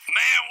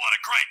Man, what a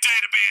great day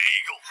to be an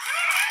Eagle.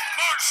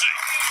 Mercy.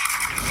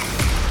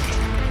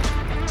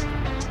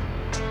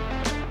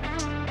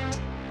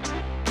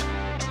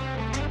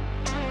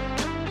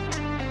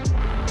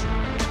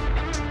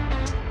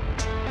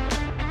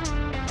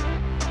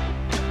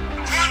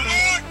 One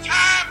more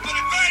time for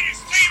the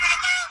greatest team in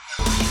America.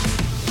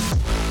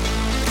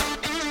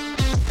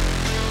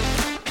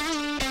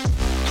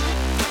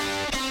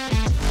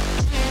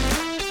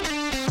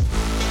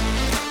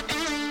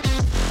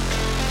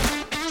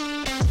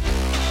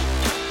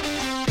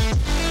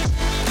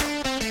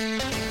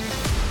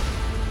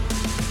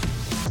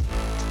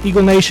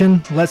 Eagle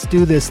Nation, let's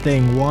do this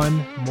thing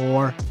one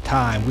more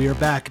time. We are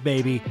back,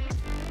 baby.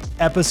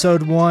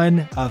 Episode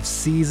 1 of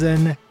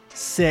Season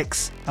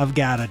 6 of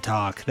Gotta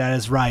Talk. That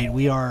is right.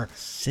 We are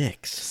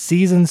 6.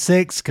 Season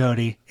 6,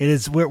 Cody.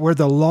 We're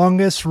the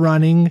longest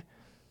running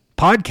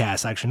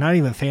podcast, actually, not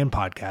even fan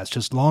podcast,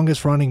 just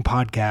longest running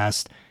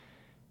podcast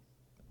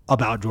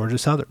about Georgia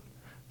Southern.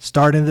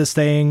 Starting this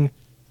thing,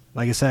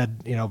 like I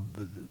said,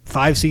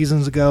 5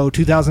 seasons ago,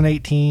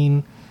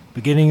 2018,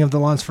 beginning of the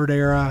Lunsford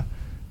era.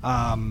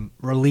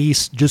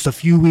 Released just a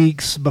few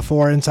weeks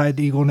before Inside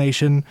the Eagle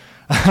Nation,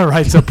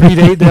 right? So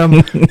predate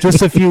them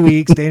just a few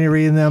weeks. Danny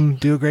Reed and them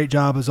do a great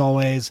job as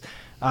always.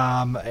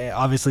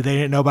 Obviously they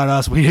didn't know about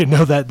us. We didn't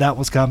know that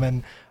was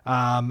coming.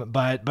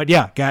 But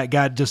yeah,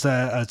 got just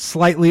a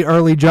slightly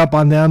early jump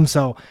on them.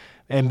 So,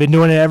 and been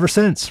doing it ever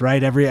since,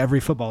 right? Every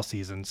football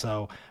season.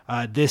 So,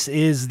 this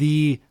is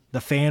the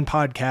fan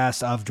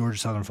podcast of Georgia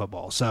Southern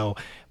football. So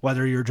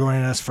whether you're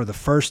joining us for the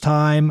first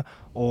time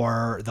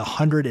or the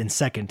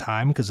 102nd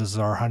time, because this is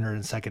our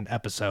 102nd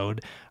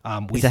episode.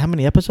 Is that how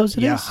many episodes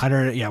it is?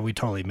 100. Yeah, we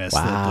totally missed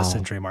the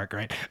century mark,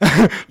 right?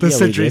 Yeah,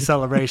 century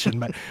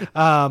celebration. But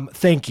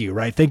thank you,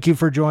 right? Thank you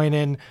for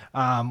joining.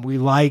 We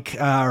like,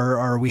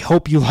 or we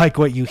hope you like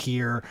what you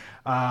hear.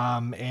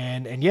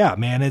 And yeah,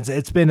 man,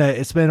 it's been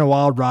a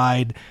wild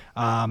ride.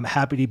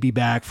 Happy to be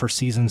back for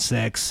Season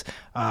 6.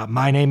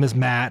 My name is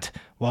Matt.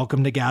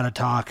 Welcome to Gotta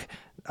Talk.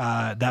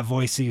 That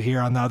voice you hear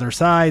on the other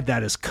side,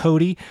 that is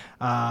Cody.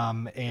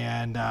 And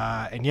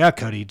yeah,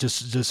 Cody,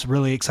 just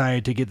really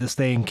excited to get this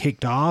thing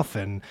kicked off,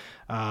 and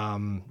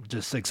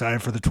just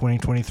excited for the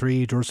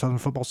 2023 Georgia Southern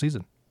football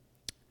season.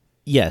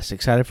 Yes,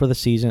 excited for the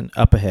season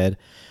up ahead.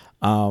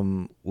 A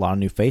lot of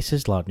new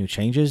faces, a lot of new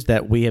changes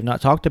that we have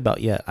not talked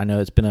about yet. I know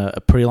it's been a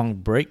pretty long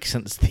break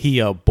since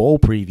the bowl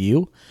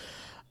preview.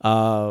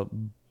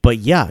 But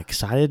yeah,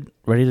 excited,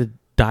 ready to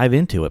dive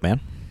into it, man.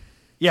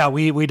 Yeah,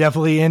 we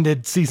definitely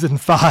ended season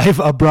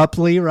 5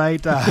 abruptly,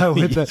 right?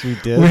 With Yes, we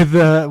did. with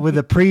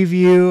the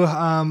preview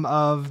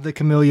of the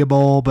Camellia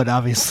Bowl, but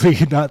obviously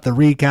not the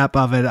recap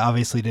of it.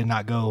 Obviously, did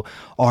not go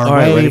our All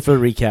way. right, ready for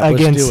the recap.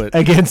 Let's do it.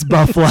 Against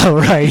Buffalo,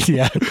 right?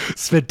 Yeah,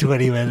 spent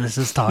 20 minutes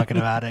just talking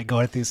about it,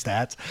 going through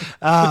stats.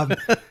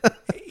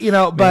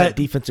 But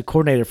defensive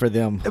coordinator for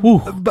them.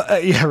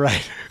 yeah,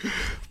 right.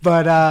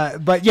 But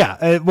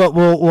yeah,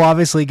 we'll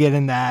obviously get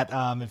in that.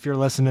 If you're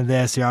listening to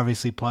this, you're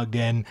obviously plugged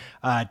in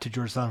to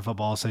Georgia Southern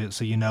football,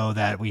 so you know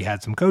that we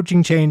had some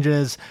coaching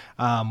changes.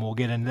 We'll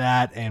get into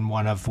that, and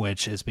one of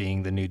which is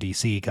being the new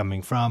DC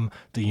coming from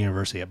the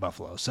University of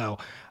Buffalo. So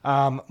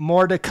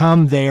more to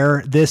come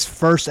there. This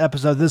first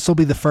episode, this will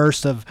be the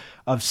first of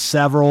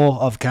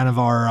several of kind of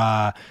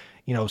our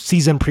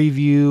season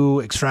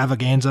preview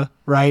extravaganza,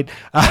 right?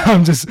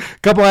 Just a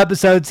couple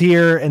episodes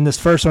here, and this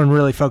first one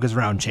really focused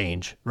around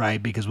change,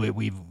 right? Because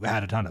we've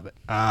had a ton of it.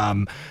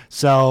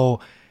 So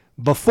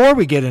before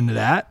we get into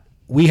that,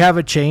 we have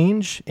a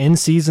change in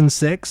season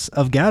 6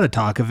 of Gotta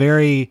Talk, a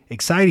very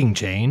exciting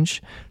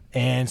change,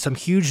 and some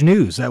huge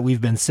news that we've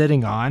been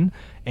sitting on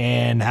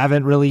and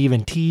haven't really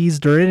even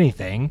teased or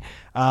anything.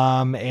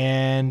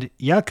 And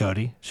yeah,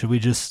 Cody, should we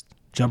just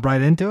jump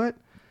right into it?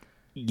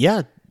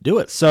 Yeah, do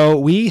it. So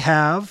we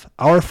have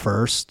our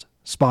first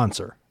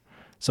sponsor.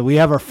 So we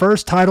have our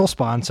first title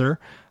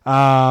sponsor.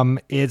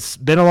 It's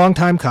been a long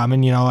time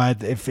coming.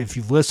 If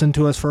you've listened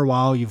to us for a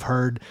while, you've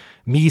heard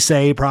me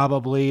say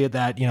probably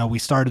that, we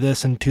started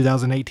this in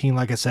 2018,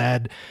 like I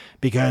said,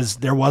 because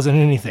there wasn't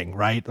anything,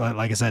 right?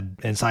 Like I said,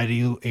 Inside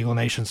Eagle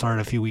Nation started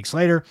a few weeks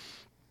later.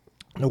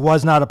 It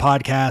was not a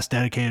podcast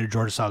dedicated to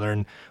Georgia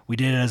Southern. We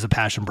did it as a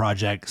passion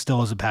project,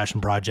 still as a passion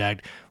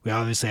project. We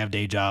obviously have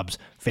day jobs,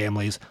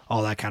 families,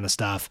 all that kind of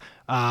stuff.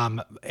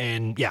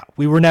 And yeah,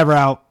 we were never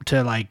out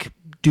to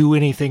do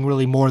anything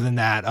really more than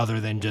that,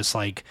 other than just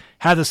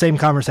have the same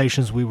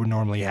conversations we would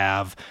normally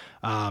have,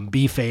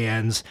 be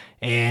fans,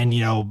 and,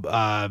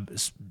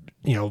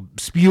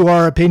 spew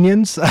our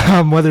opinions,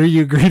 whether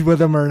you agreed with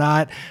them or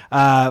not,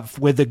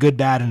 with the good,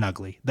 bad, and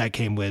ugly that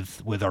came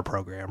with our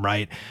program,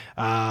 right?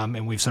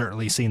 And we've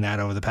certainly seen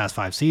that over the past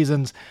 5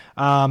 seasons.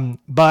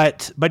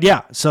 But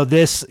yeah, so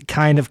this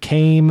kind of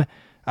came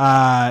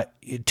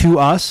to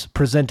us,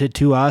 presented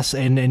to us,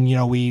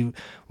 and we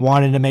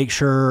wanted to make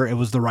sure it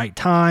was the right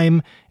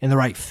time and the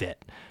right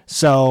fit.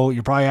 So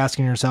you're probably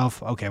asking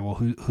yourself, okay, well,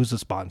 who's the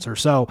sponsor?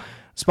 So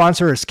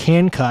sponsor is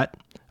Can Cut,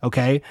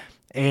 okay?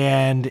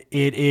 And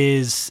it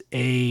is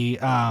a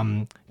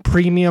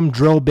premium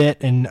drill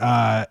bit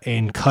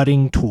and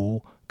cutting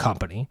tool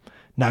company.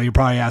 Now you're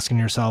probably asking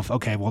yourself,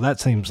 okay, well that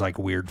seems like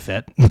a weird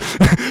fit,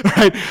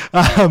 right?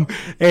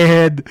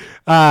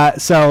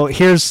 So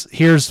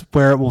here's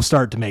where it will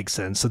start to make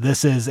sense. So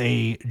this is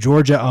a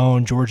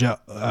Georgia-owned,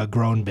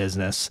 Georgia-grown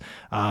business.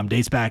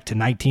 Dates back to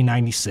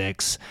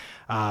 1996.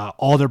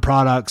 All their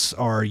products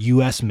are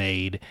U.S.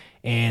 made,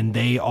 and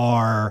they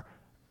are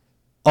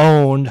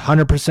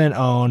 100%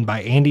 owned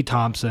by Andy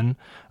Thompson,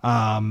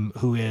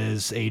 who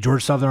is a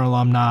Georgia Southern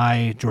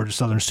alumni, Georgia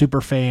Southern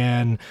super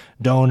fan,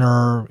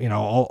 donor,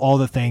 all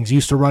the things.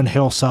 Used to run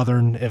Hail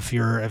Southern, if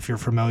you're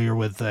familiar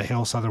with the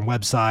Hail Southern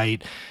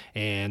website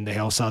and the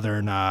Hail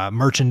Southern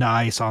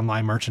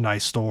online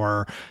merchandise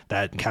store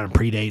that kind of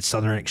predates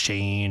Southern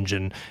Exchange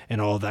and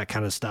all of that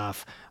kind of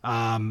stuff.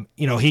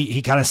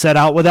 He kind of set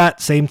out with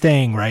that same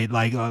thing, right?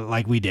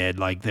 Like we did.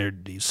 Like there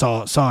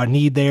saw a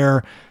need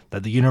there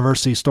that the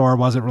university store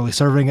wasn't really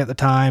serving at the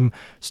time,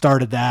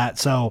 started that.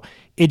 So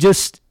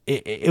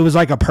it was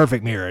like a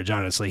perfect marriage,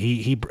 honestly.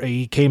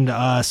 He came to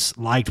us,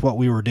 liked what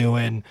we were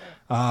doing,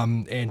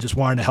 and just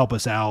wanted to help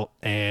us out,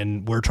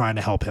 and we're trying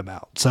to help him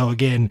out. So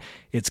again,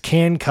 it's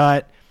Can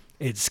Cut,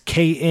 it's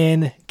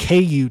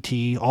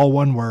KNKUT, all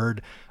one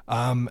word.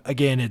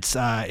 Again,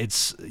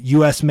 it's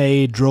U.S.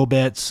 made drill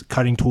bits,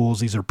 cutting tools.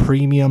 These are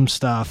premium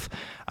stuff.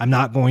 I'm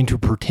not going to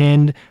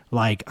pretend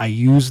like I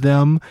use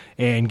them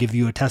and give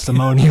you a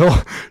testimonial.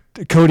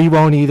 Cody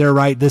won't either,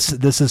 right?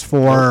 This is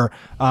for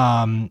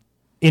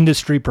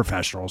industry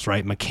professionals,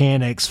 right?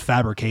 Mechanics,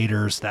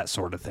 fabricators, that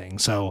sort of thing.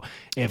 So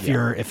if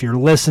you're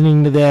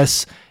listening to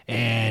this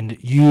and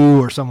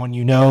you or someone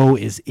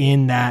is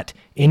in that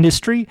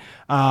industry,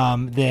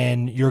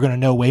 then you're going to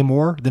know way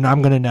more than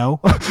I'm going to know.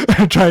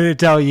 I'm trying to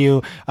tell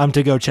you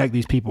to go check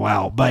these people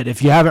out. But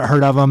if you haven't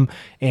heard of them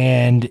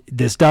and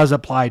this does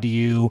apply to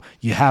you,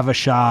 you have a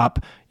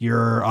shop,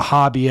 you're a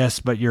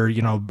hobbyist, but you're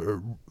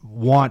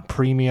want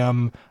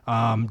premium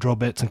drill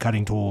bits and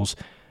cutting tools,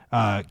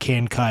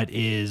 Can Cut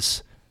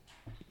is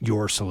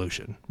your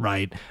solution,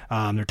 right?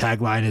 Their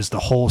tagline is the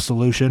whole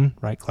solution,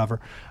 right? Clever.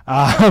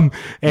 And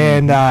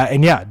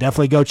yeah,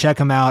 definitely go check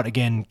them out.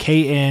 Again,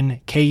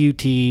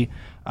 KNKUT,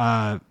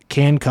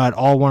 Can Cut,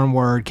 all one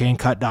word,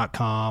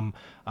 cancut.com.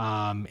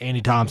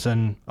 Andy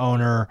Thompson,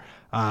 owner,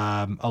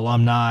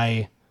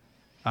 alumni,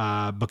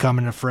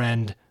 becoming a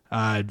friend.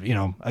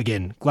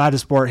 Again, glad to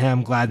support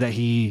him. Glad that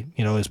he,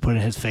 is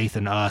putting his faith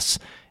in us.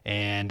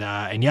 And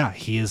yeah,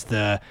 he is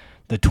the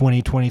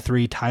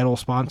 2023 title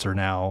sponsor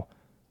now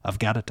of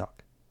Gotta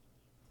Talk.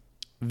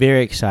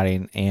 Very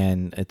exciting,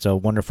 and it's a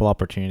wonderful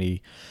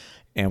opportunity,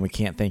 and we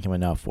can't thank him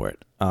enough for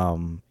it.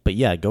 But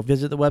yeah, go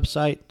visit the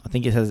website. I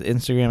think it has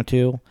Instagram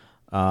too,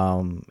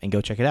 and go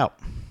check it out.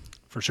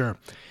 For sure.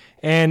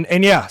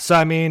 And yeah, so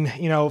I mean,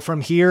 from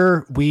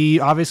here,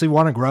 we obviously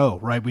want to grow,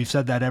 right? We've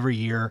said that every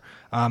year,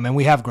 and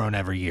we have grown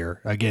every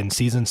year. Again,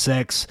 season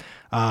 6,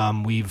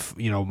 we've,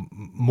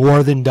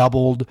 more than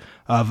doubled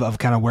of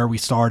kind of where we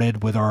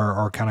started with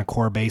our kind of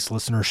core base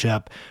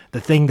listenership.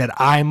 The thing that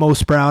I'm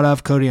most proud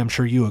of, Cody, I'm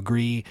sure you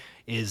agree,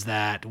 is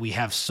that we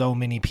have so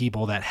many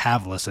people that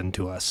have listened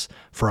to us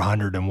for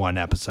 101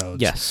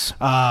 episodes. Yes.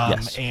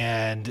 Yes.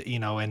 And,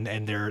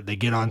 and they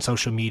get on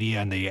social media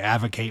and they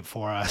advocate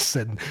for us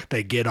and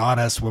they get on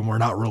us when we're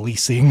not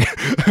releasing,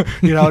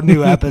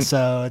 new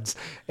episodes.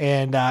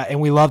 And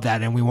we love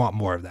that and we want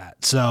more of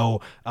that.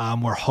 So,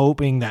 we're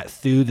hoping that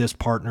through this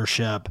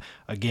partnership,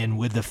 again,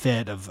 with the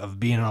fit of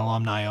being an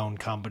alumni owned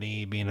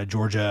company, being a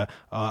Georgia,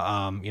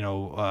 owned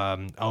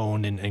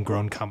and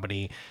grown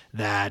company,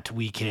 that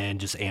we can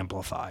just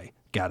amplify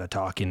Gotta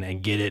Talk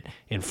and get it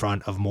in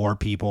front of more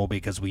people,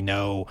 because we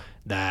know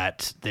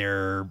that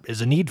there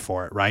is a need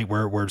for it, right?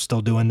 We're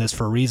still doing this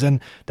for a reason.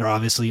 There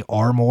obviously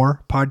are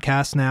more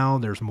podcasts now.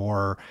 There's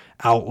more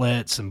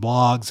outlets and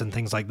blogs and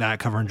things like that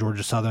covering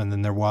Georgia Southern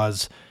than there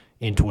was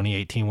in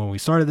 2018 when we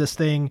started this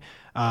thing.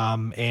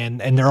 And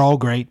they're all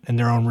great in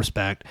their own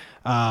respect.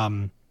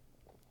 But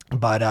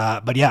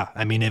yeah,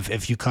 I mean,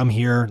 if you come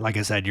here, like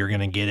I said, you're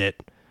going to get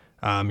it.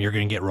 You're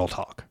going to get real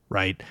talk,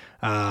 right?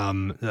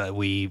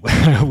 We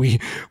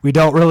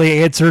don't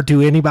really answer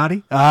to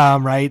anybody,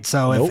 right?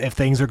 So Nope. if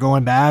things are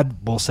going bad,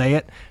 we'll say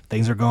it. If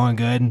things are going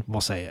good, we'll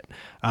say it.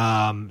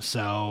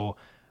 So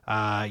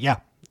yeah,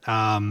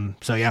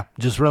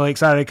 just really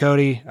excited,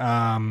 Cody,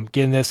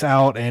 getting this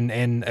out.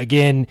 And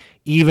again,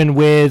 even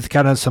with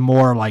kind of some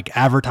more like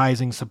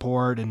advertising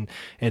support and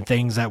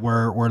things that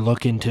we're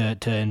looking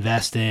to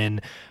invest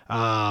in,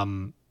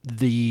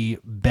 the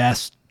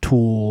best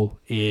tool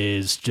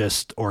is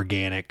just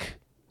organic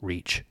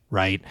reach,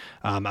 right?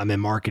 I'm in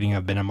marketing.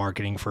 I've been in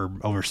marketing for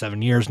over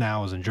 7 years now.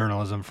 I was in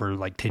journalism for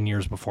like 10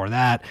 years before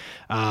that.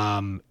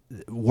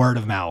 Word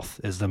of mouth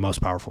is the most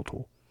powerful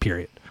tool,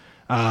 period.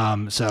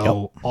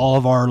 So all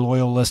of our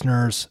loyal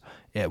listeners,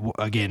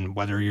 again,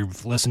 whether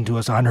you've listened to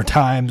us 100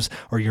 times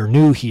or you're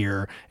new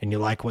here and you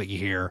like what you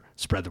hear,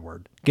 spread the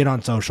word. Get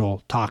on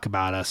social, talk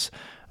about us,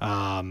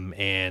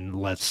 and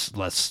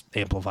let's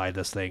amplify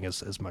this thing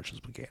as much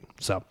as we can.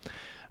 So,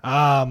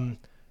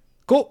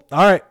 Cool.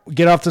 All right.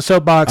 Get off the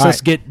soapbox. All Let's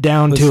right. get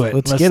down to it.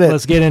 Let's get it.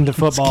 Let's get into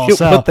football. Let's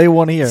get what they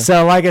want to hear.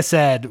 So, like I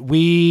said,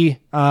 we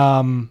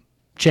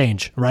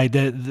change, right?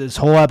 This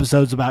whole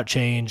episode's about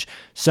change.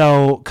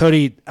 So,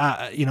 Cody,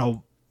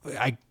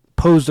 I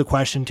posed a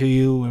question to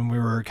you and we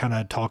were kind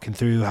of talking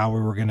through how we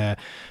were going to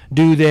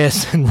do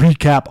this and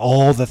recap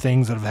all the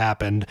things that have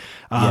happened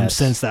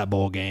since that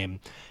bowl game.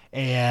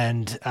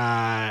 And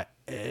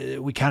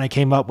we kind of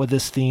came up with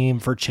this theme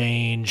for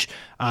change.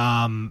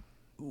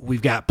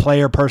 We've got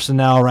player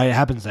personnel, right? It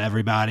happens to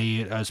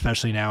everybody,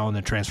 especially now in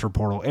the transfer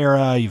portal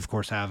era. You, of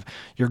course, have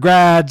your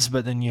grads,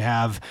 but then you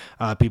have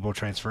people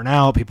transferring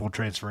out, people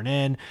transferring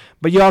in.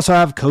 But you also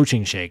have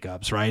coaching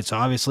shakeups, right? So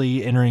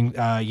obviously entering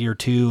year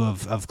 2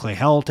 of Clay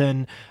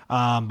Helton.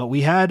 But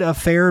we had a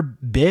fair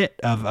bit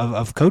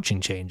of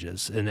coaching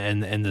changes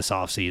in this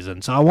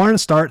offseason. So I want to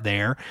start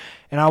there.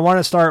 And I want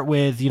to start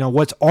with,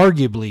 what's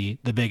arguably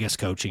the biggest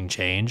coaching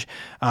change,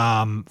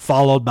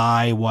 followed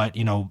by what,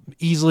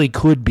 easily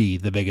could be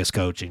the biggest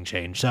coaching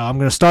change. So I'm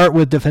going to start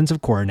with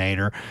defensive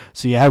coordinator.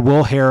 So you had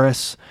Will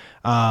Harris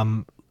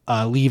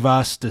leave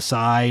us,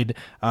 decide,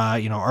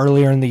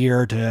 earlier in the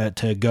year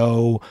to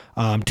go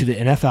to the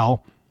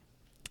NFL,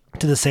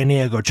 to the San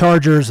Diego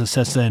Chargers,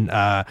 assistant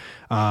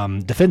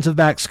defensive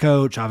backs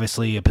coach,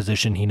 obviously a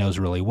position he knows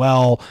really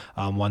well,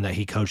 one that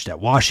he coached at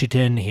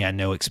Washington. He had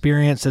no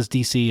experience as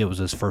DC. It was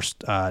his first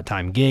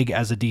time gig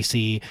as a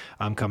DC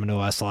coming to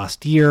us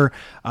last year.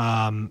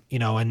 And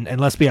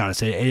let's be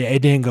honest,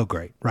 it didn't go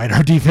great, right?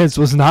 Our defense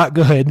was not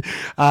good,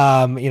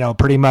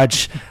 pretty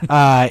much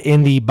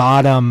in the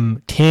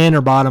bottom 10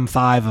 or bottom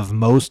 5 of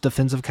most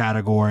defensive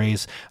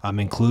categories,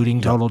 including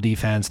total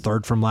defense,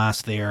 third from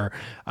last there.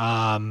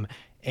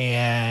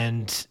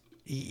 And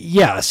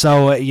yeah,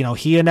 so,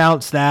 he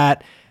announced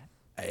that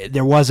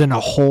there wasn't a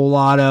whole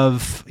lot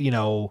of,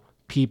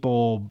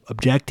 people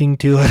objecting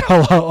to it,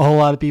 a whole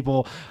lot of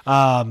people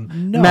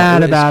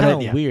mad about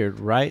it. It's weird,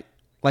 right?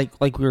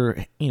 Like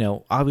we're,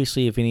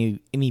 obviously if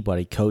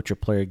anybody, coach or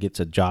player gets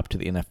a job to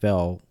the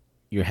NFL,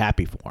 you're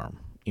happy for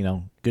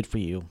him, good for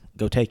you,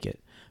 go take it.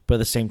 But at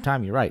the same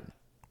time, you're right.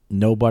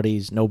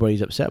 Nobody's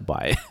upset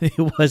by it.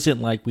 It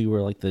wasn't like we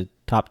were like the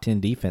top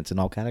 10 defense in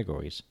all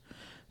categories.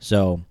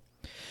 So,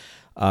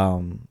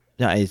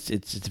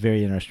 it's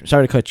very interesting.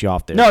 Sorry to cut you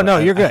off there. No,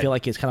 you're good. I feel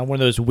like it's kind of one of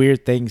those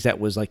weird things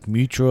that was like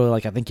mutual.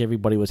 Like I think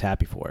everybody was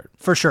happy for it.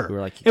 For sure. We were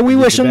like, and we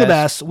wish him the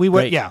best. We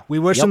wish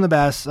him the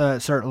best,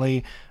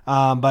 certainly.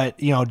 But,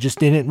 just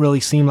didn't really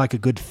seem like a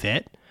good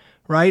fit.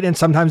 Right. And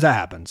sometimes that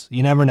happens.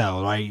 You never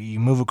know. Right. You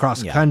move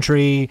across the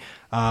country.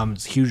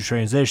 It's a huge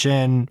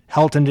transition.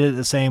 Helton did it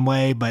the same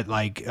way. But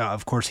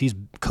of course, he's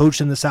coached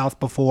in the South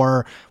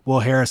before. Will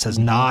Harris has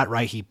not.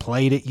 Right. He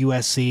played at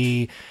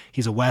USC.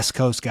 He's a West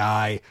Coast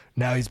guy.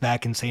 Now he's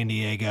back in San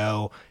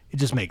Diego. It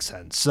just makes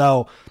sense.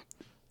 So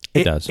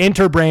it does.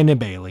 Enter Brandon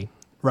Bailey.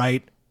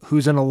 Right.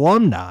 Who's an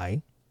alumni,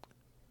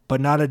 but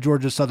not a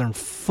Georgia Southern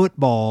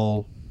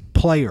football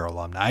player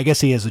alumni. I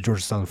guess he is a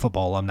Georgia Southern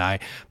football alumni,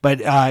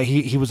 but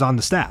he was on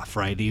the staff,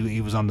 right? He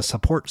was on the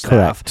support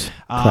staff. Correct.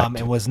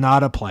 And was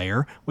not a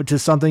player, which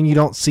is something you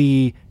don't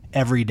see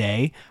every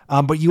day,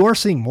 but you are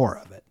seeing more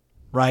of it,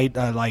 right?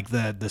 Like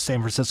the San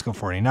Francisco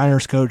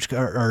 49ers coach,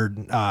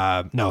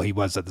 no, he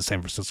was at the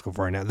San Francisco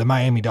 49ers. The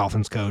Miami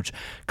Dolphins coach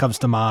comes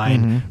to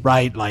mind,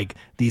 right? Like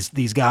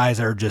these guys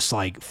are just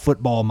like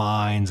football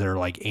minds or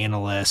like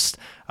analysts,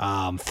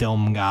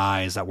 film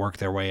guys that work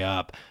their way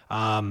up.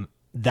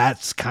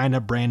 That's kind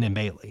of Brandon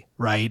Bailey,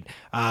 right?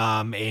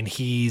 And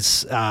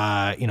he's,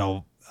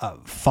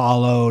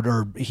 followed,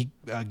 or he,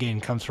 again,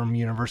 comes from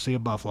University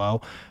of Buffalo,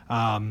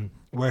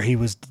 where he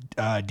was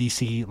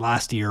DC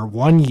last year,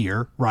 1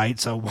 year, right?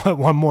 So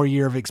one more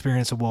year of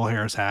experience that Will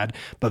Harris had,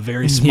 but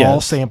very small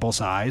sample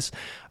size.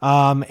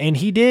 And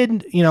he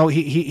did,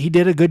 he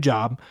did a good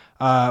job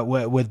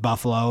with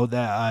Buffalo.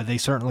 They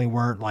certainly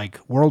weren't like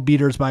world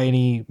beaters by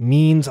any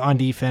means on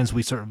defense.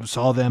 We sort of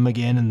saw them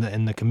again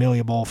in the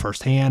Camellia Bowl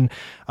firsthand.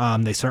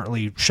 They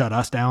certainly shut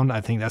us down.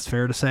 I think that's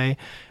fair to say.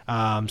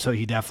 So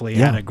he definitely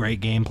had a great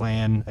game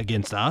plan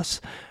against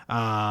us.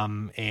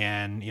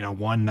 And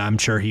one I'm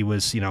sure he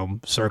was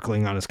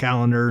circling on his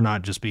calendar,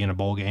 not just being a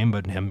bowl game,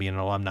 but him being an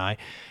alumni.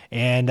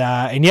 And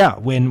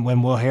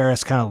when Will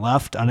Harris kind of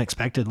left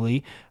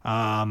unexpectedly,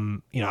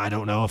 I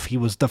don't know if he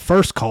was the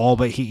first call,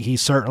 but he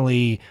certainly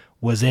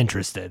was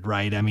interested,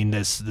 right? I mean,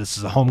 this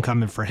is a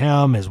homecoming for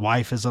him. His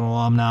wife is an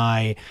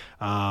alumni,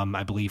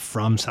 I believe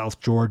from South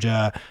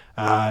Georgia.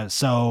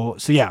 So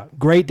yeah,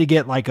 great to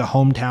get like a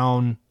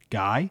hometown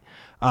guy.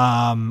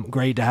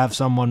 Great to have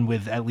someone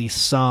with at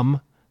least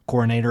some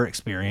coordinator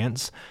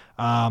experience,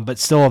 but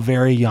still a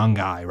very young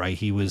guy, right?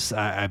 He was,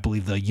 I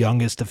believe, the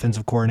youngest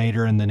defensive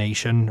coordinator in the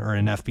nation, or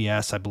in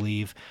FBS, I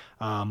believe,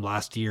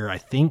 last year. I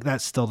think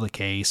that's still the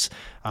case.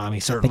 I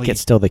think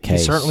it's still the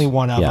case. He's certainly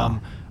one of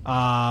them.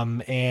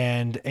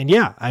 And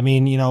yeah, I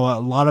mean, a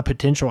lot of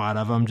potential out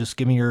of him. Just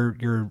give me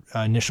your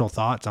initial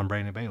thoughts on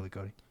Brandon Bailey,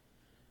 Cody.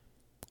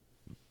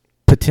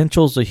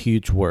 Potential's a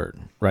huge word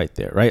right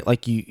there, right?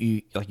 Like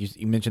you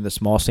mentioned the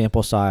small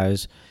sample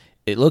size.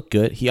 it looked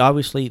good.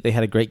 They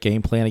had a great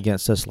game plan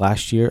against us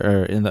last year,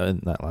 or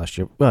not last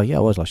year. Well, yeah,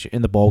 it was last year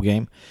in the bowl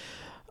game.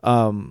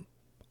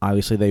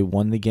 Obviously, they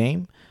won the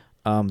game.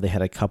 They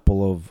had a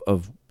couple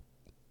of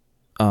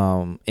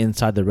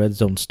inside the red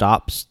zone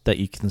stops that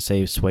you can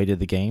say swayed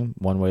the game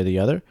one way or the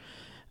other.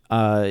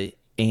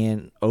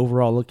 And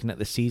overall, looking at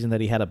the season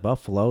that he had at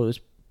Buffalo, it was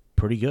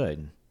pretty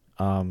good.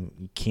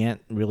 You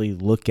can't really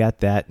look at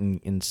that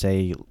and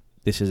say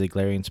this is a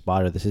glaring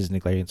spot or this isn't a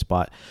glaring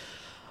spot.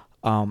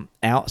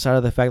 Outside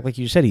of the fact, like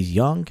you said, he's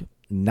young,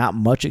 not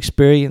much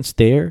experience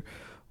there.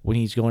 When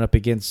he's going up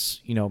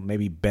against,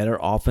 maybe better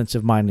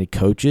offensive-minded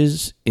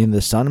coaches in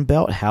the Sun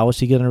Belt, how is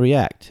he going to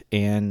react?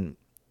 And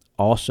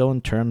also in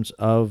terms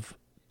of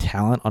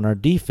talent on our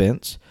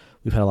defense,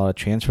 we've had a lot of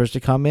transfers to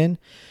come in.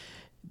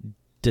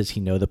 Does he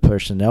know the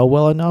personnel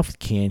well enough?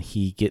 Can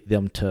he get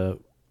them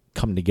to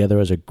come together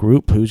as a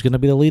group? Who's going to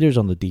be the leaders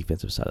on the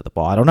defensive side of the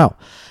ball? I don't know.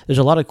 There's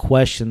a lot of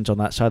questions on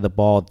that side of the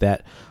ball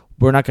that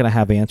we're not going to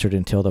have answered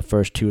until the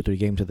first 2 or 3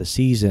 games of the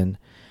season.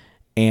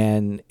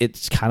 And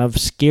it's kind of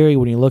scary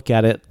when you look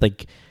at it.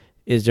 Like,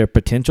 is there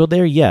potential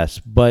there? Yes,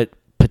 but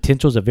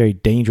potential is a very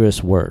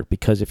dangerous word,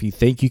 because if you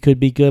think you could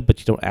be good but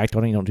you don't act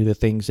on it, you don't do the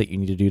things that you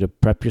need to do to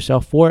prep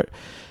yourself for it,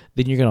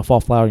 then you're going to fall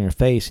flat on your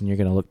face and you're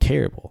going to look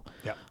terrible.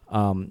 Yeah.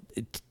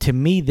 To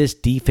me, this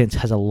defense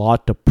has a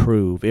lot to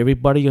prove.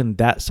 Everybody on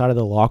that side of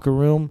the locker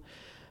room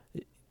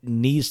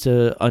needs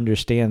to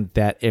understand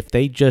that if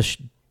they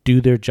just do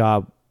their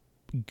job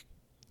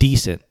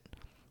decent,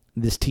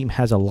 this team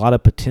has a lot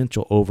of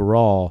potential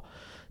overall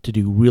to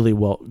do really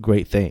well,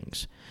 great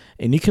things.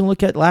 And you can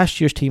look at last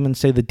year's team and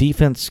say the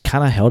defense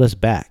kind of held us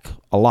back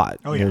a lot.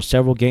 Oh, yeah. There's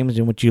several games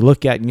in which you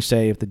look at and you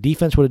say, if the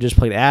defense would have just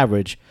played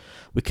average,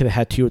 we could have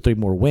had 2 or 3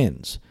 more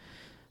wins.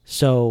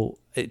 So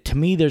to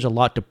me, there's a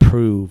lot to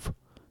prove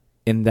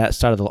on that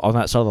side of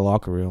the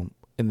locker room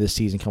in this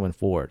season coming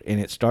forward. And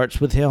it starts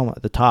with him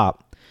at the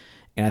top.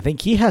 And I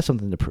think he has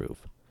something to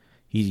prove.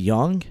 He's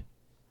young.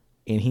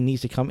 And he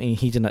needs to come in.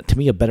 He's in, to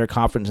me, a better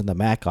conference in the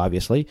MAC,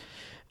 obviously.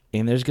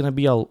 And there's going to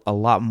be a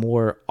lot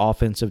more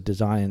offensive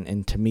design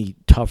and, to me,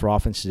 tougher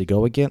offenses to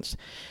go against.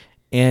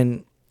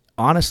 And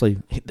honestly,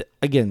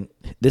 again,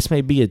 this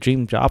may be a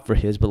dream job for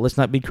his, but let's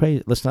not be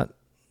crazy. Let's not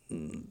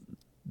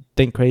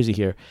think crazy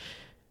here.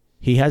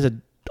 He has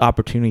an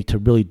opportunity to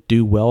really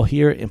do well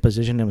here and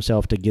position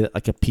himself to get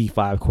like a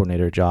P5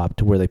 coordinator job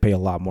to where they pay a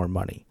lot more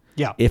money.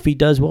 Yeah. If he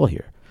does well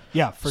here.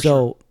 Yeah, for sure.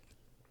 So,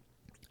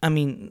 I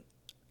mean...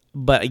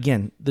 But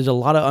again, there's a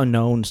lot of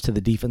unknowns to the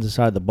defensive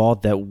side of the ball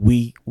that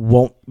we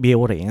won't be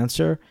able to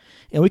answer.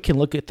 And we can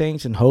look at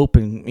things and hope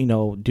and,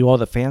 do all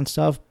the fan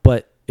stuff.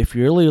 But if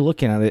you're really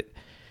looking at it,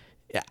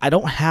 I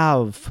don't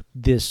have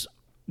this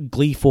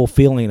gleeful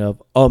feeling of,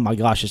 oh my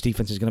gosh, this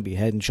defense is going to be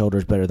head and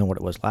shoulders better than what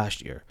it was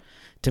last year.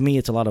 To me,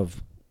 it's a lot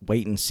of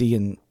wait and see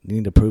and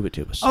need to prove it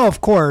to us. Oh,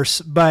 of course.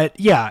 But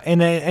yeah,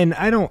 and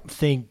I don't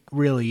think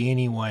really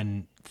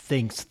anyone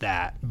thinks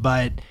that.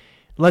 But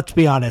let's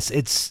be honest,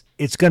 it's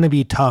going to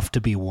be tough to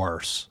be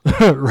worse,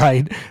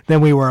 right,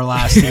 than we were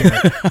last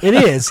year. It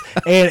is,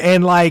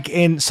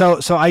 and so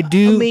I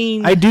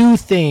do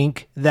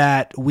think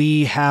that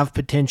we have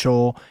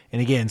potential.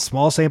 And again,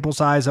 small sample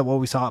size of what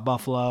we saw at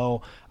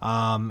Buffalo.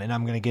 And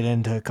I'm going to get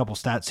into a couple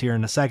stats here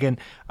in a second.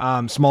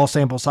 Small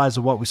sample size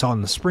of what we saw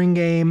in the spring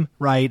game,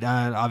 right?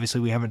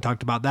 Obviously, we haven't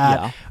talked about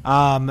that.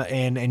 Yeah.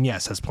 And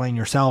yes, as playing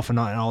yourself and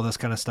all this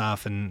kind of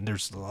stuff. And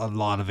there's a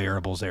lot of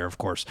variables there, of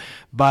course.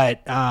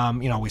 But,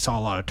 we saw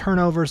a lot of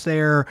turnovers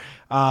there.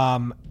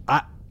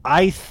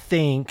 I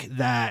think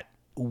that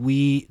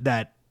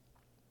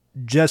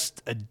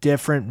just a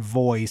different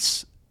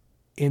voice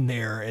in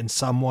there and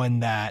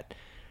someone that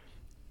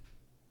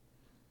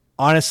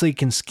honestly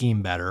can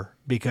scheme better,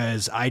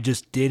 because I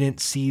just didn't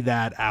see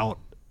that out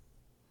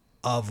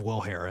of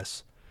Will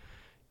Harris.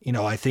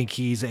 I think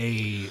he's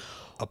a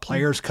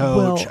player's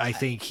coach. I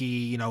think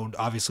he,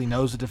 obviously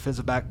knows the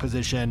defensive back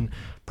position,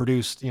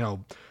 produced,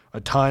 a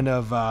ton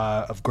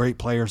of great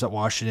players at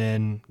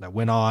Washington that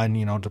went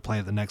on, to play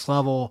at the next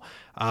level.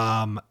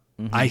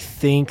 I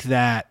think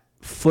that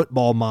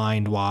football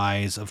mind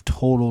wise of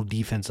total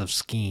defensive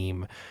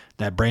scheme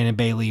that Brandon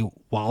Bailey,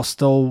 while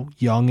still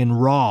young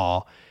and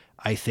raw,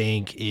 I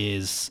think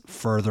is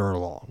further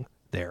along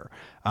there.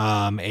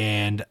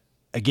 And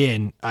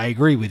again, I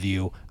agree with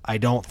you. I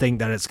don't think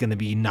that it's going to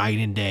be night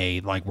and day.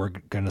 Like we're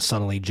going to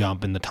suddenly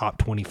jump in the top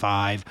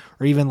 25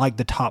 or even like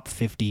the top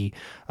 50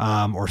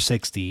 or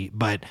 60.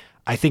 But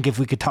I think if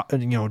we could jump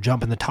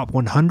in the top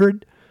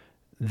 100,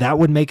 that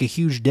would make a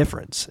huge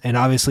difference. And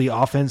obviously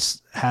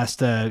offense has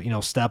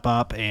to, step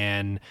up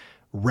and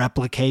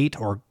replicate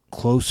or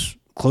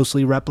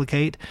closely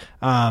replicate,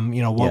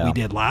 what we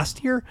did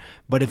last year.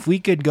 But if we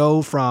could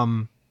go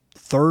from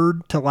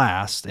third to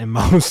last in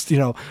most,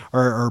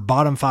 or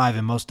bottom 5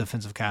 in most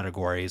defensive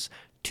categories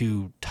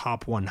to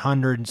top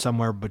 100,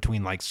 somewhere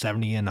between like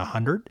 70 and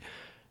 100,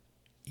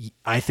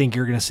 I think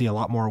you're going to see a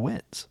lot more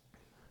wins.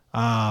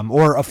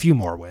 Or a few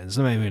more wins.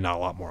 Maybe not a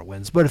lot more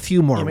wins, but a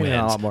few more wins.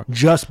 Not a lot more.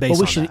 Just based on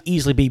But we should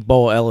easily be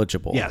bowl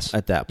eligible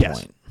at that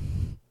point.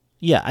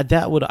 Yeah,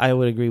 I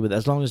would agree with,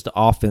 as long as the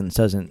offense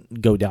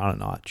doesn't go down a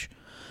notch,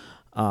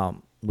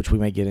 which we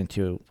may get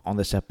into on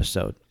this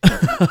episode.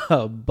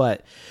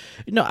 But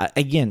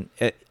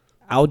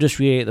I'll just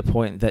reiterate the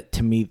point that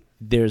to me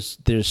there's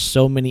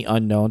so many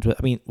unknowns.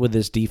 With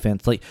this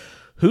defense, like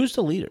who's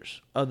the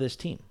leaders of this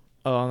team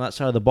on that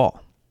side of the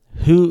ball?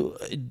 Who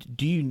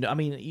do you?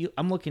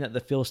 I'm looking at the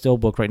Phil Steele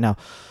book right now.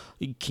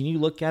 Can you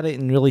look at it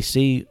and really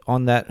see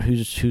on that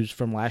who's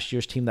from last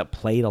year's team that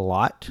played a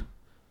lot?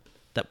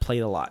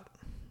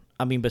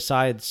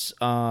 Besides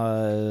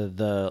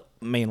the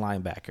main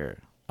linebacker,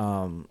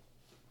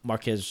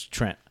 Marquez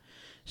Trent.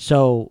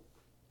 So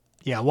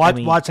yeah,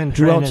 Watson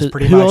Trent is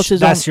pretty much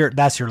that's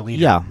your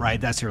leader. Yeah,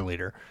 right. That's your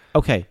leader.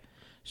 Okay,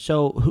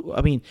 so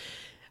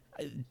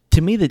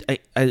to me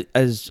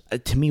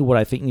what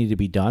I think needed to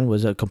be done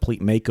was a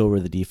complete makeover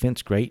of the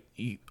defense. Great,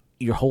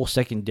 your whole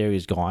secondary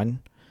is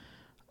gone.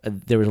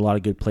 There was a lot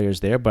of good players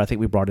there, but I think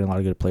we brought in a lot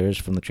of good players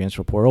from the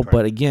transfer portal. Right.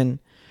 But again,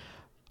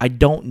 I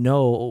don't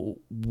know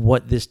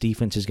what this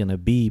defense is going to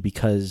be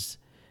because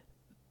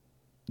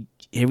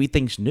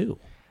everything's new.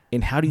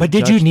 And how do you? But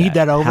did you need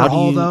that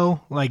overhaul though?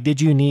 Like, did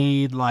you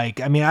need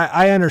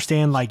I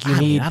understand you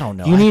need. I don't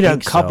know. You need a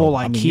couple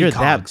key you're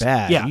cogs.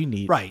 That bad. Yeah, you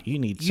need right. You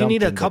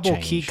need a couple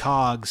key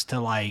cogs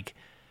to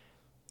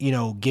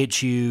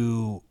get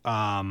you.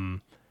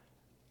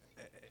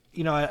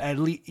 At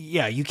least,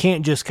 you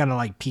can't just kind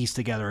of piece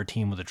together a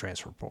team with a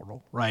transfer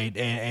portal, right?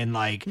 And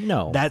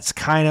no, that's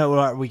kind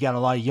of we got a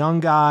lot of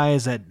young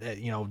guys that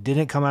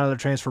didn't come out of the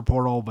transfer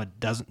portal, but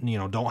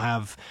don't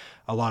have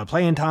a lot of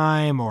playing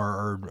time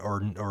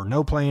or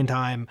no playing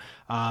time,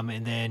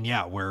 and then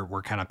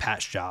we're kind of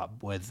patch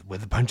job with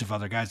a bunch of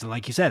other guys, and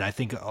like you said, I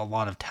think a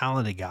lot of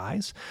talented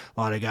guys,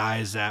 a lot of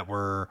guys that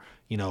were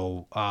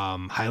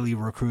highly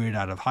recruited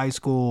out of high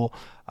school,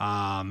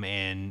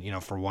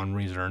 and for one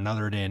reason or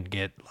another didn't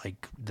get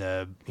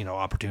the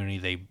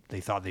opportunity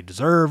they thought they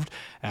deserved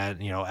at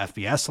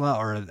FBS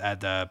level or at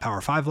the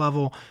Power 5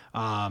 level,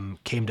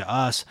 came to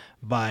us.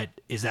 But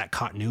is that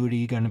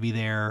continuity going to be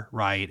there,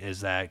 right?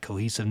 Is that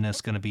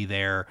cohesiveness going to be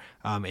there?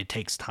 It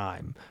takes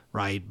time,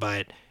 right?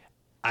 But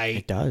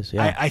it does.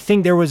 Yeah. I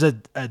think there was a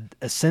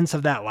sense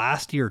of that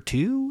last year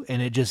too,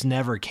 and it just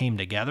never came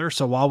together.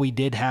 So while we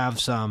did have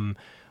some,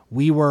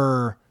 we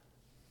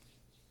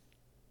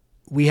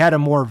had a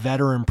more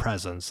veteran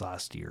presence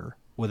last year,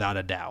 without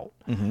a doubt.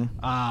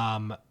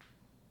 Mm-hmm.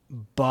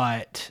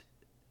 But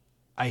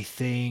I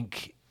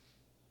think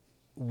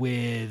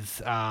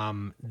with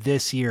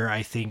this year,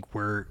 I think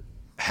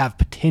have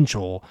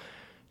potential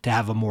to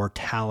have a more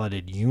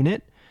talented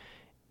unit,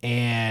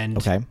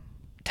 and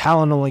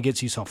talent only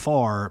gets you so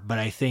far. But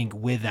I think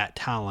with that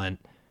talent,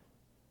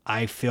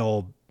 I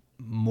feel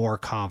more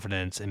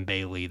confidence in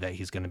Bailey that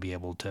he's going to be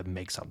able to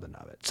make something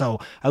of it. So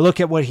I look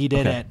at what he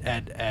did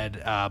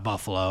at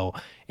Buffalo,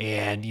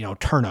 and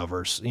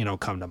turnovers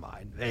come to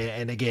mind.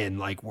 And again,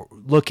 we're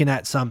looking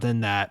at something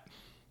that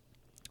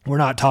we're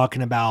not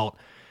talking about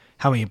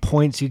how many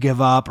points you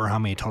give up or how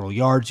many total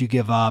yards you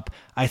give up.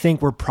 I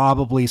think we're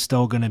probably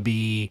still going to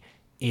be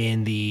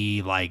in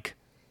the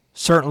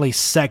certainly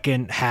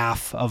second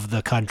half of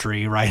the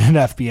country, right, in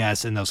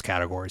FBS in those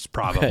categories.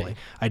 Probably. Okay.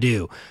 I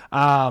do.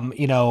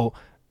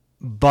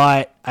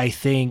 But I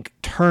think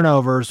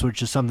turnovers,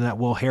 which is something that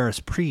Will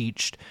Harris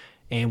preached,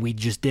 and we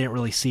just didn't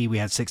really see. We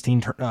had 16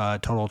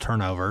 total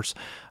turnovers,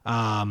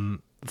 5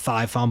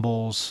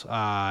 fumbles,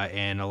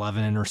 and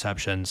 11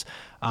 interceptions.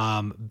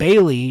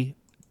 Bailey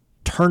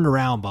turned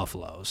around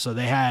Buffalo, so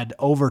they had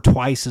over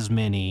twice as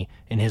many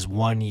in his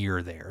 1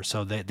 year there.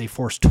 So they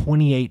forced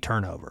 28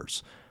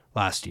 turnovers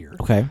last year.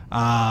 Okay.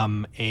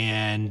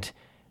 And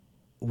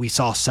we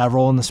saw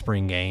several in the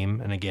spring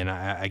game, and again,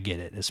 I get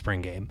it, a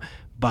spring game.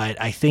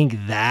 But I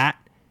think that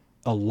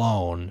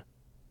alone,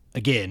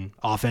 again,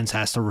 offense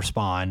has to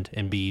respond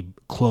and be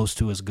close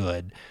to as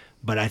good.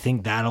 But I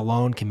think that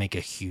alone can make a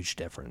huge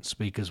difference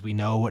because we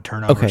know what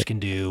turnovers can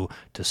do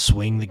to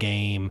swing the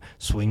game,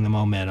 swing the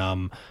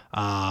momentum.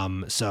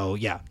 So,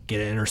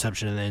 get an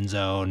interception in the end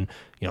zone,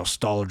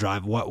 stall a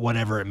drive,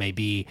 whatever it may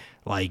be.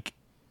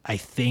 I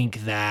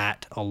think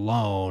that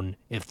alone,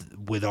 if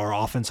with our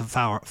offensive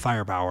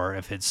firepower,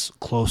 if it's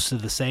close to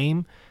the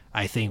same,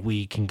 I think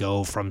we can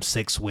go from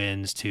 6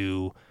 wins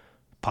to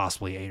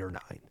possibly 8 or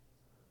 9.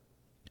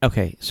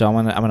 Okay, so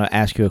I'm gonna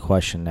ask you a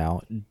question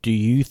now. Do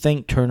you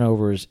think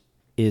turnovers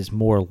is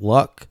more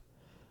luck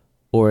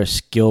or a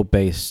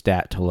skill-based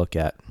stat to look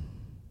at,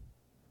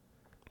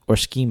 or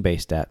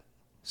scheme-based stat?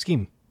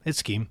 Scheme. It's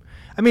scheme.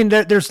 I mean,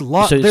 there's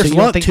luck. So there's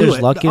luck to there's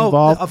it. Luck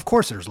involved? Of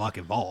course, there's luck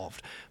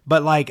involved.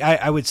 But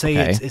I would say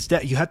it's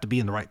that you have to be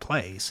in the right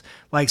place.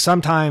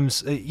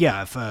 Sometimes,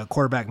 if a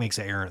quarterback makes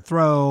an errant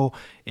throw,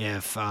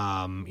 if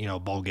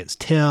ball gets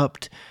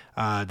tipped,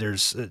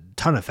 there's a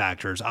ton of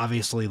factors.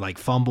 Obviously,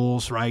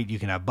 fumbles, right? You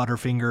can have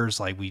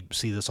butterfingers. We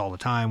see this all the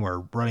time where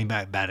running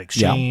back bad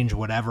exchange,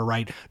 whatever,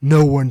 right?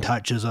 No one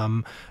touches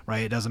them,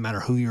 right? It doesn't matter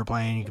who you're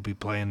playing. You could be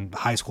playing a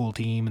high school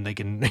team and they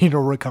can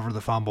recover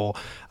the fumble.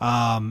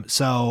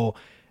 So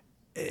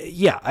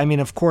Yeah, I mean,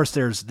 of course,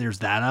 there's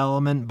that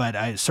element,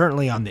 but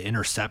certainly on the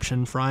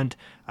interception front,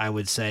 I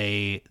would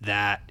say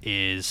that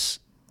is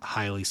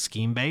highly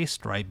scheme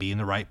based, right? Be in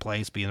the right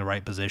place, be in the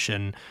right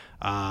position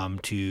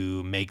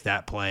to make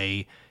that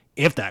play.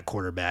 If that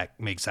quarterback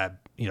makes that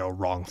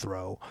wrong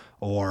throw,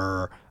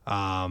 or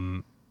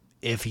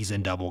if he's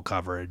in double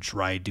coverage,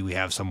 right? Do we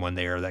have someone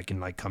there that can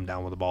like come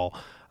down with the ball?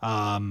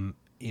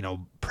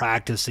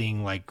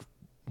 Practicing like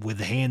with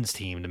the hands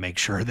team to make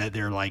sure that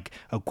they're like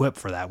equipped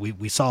for that.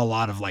 We saw a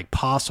lot of like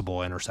possible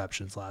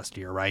interceptions last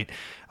year, right?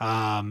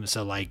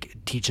 So like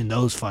teaching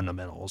those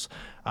fundamentals,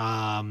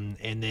 and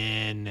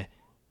then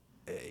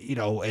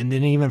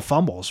even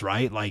fumbles,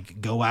 right?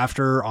 Like go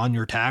after on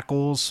your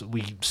tackles.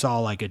 We saw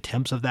like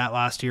attempts of that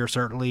last year.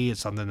 Certainly,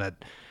 it's something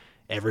that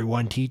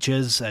everyone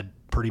teaches at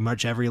pretty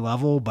much every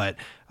level, but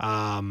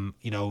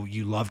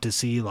you love to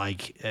see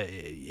like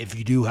if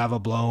you do have a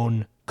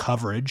blown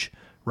coverage,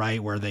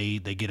 right, where they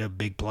get a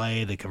big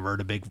play, they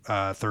convert a big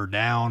third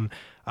down,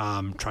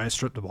 try to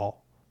strip the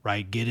ball,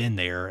 right, get in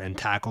there and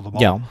tackle the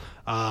ball. Yeah.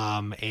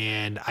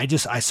 And I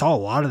saw a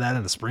lot of that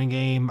in the spring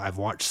game. I've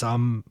watched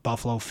some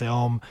Buffalo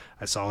film.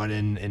 I saw it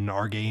in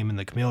our game in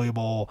the Camellia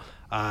Bowl.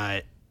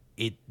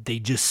 They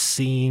just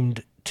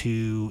seemed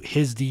to,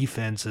 his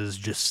defenses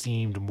just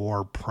seemed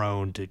more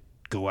prone to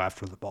go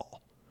after the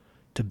ball,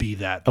 to be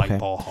that like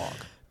ball hog.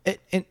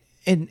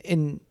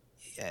 And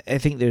I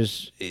think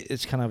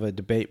it's kind of a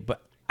debate,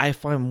 but I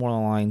find more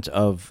along the lines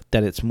of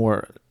that it's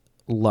more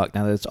luck.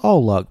 Now that it's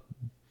all luck,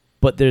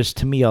 but there's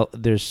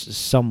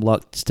some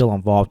luck still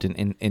involved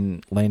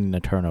in landing a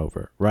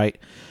turnover, right?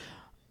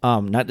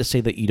 Not to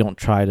say that you don't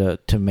try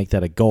to make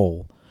that a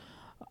goal.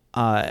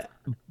 But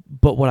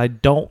what I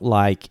don't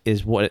like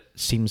is what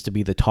seems to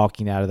be the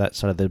talking out of that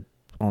side of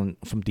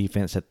from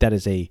defense that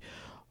is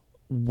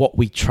what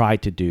we try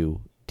to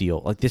do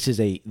deal. Like this is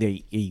a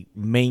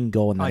main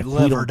goal, and then if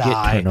we don't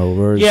get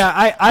turnovers,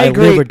 yeah, I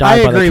agree. Live or die I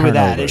agree by with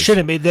that. It turnovers.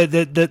 shouldn't be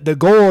the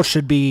goal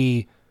should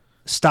be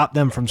stop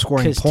them from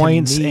scoring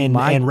points and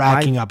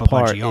racking up a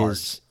bunch of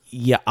yards.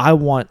 I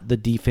want the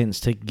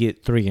defense to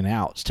get 3 and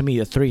outs. To me,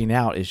 a 3 and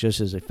out is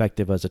just as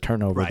effective as a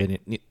turnover. Right.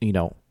 Than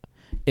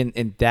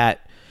in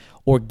that,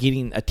 or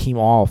getting a team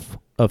off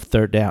of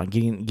third down,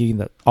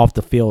 getting off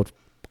the field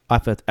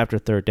after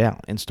third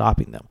down and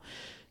stopping them.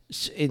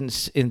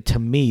 And to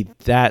me,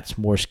 that's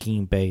more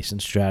scheme based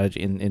and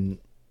strategy, and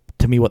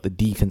to me, what the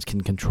defense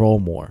can control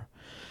more.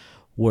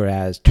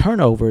 Whereas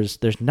turnovers,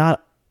 there's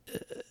not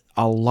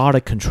a lot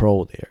of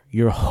control there.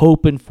 You're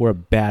hoping for a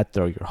bad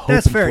throw. You're hoping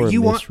that's fair. for a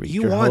You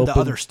misread. want the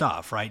other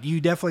stuff, right? You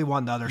definitely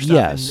want the other stuff,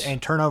 Yes.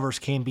 and turnovers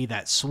can be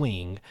that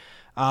swing,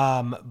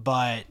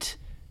 but.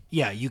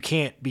 Yeah, you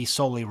can't be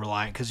solely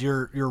reliant because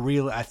you're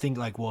really. I think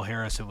like Will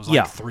Harris, it was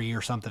like 3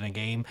 or something a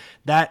game.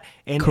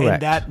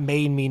 And that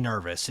made me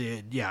nervous.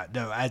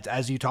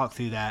 As you talk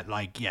through that,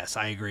 like yes,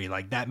 I agree.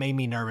 Like that made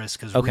me nervous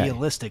because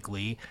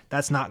realistically,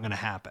 that's not going to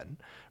happen,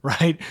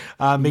 right?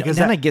 Because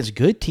then against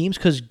good teams,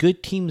 because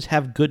good teams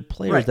have good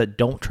players that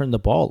don't turn the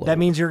ball over. That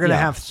means you're going to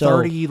have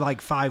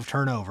 5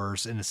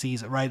 turnovers in a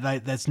season, right?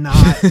 Like, that's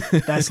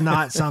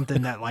not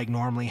something that like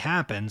normally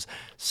happens.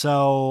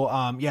 So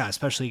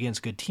especially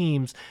against good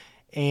teams.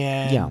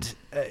 And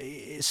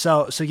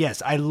so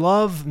yes, I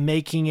love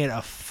making it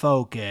a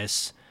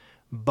focus,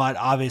 but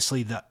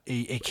obviously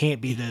it can't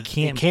be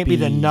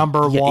the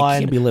number one. It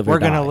can't be live or we're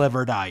die. gonna live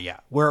or die. Yeah,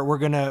 we're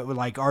gonna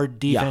like our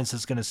defense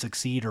is gonna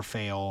succeed or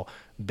fail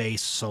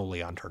based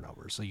solely on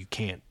turnovers. So you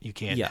can't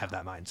have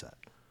that mindset.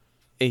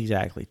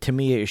 Exactly. To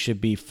me, it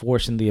should be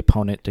forcing the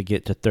opponent to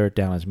get to third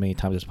down as many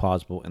times as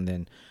possible, and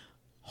then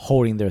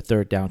holding their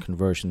third down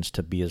conversions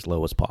to be as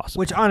low as possible.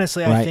 Which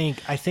honestly, right?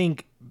 I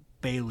think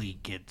Bailey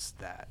gets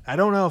that. I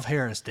don't know if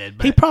Harris did,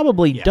 but he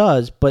probably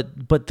does.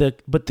 But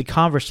the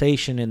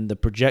conversation and the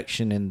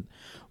projection and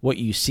what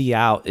you see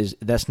out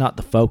that's not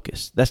the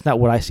focus. That's not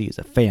what I see as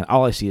a fan.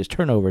 All I see is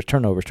turnovers.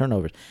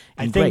 And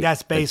I think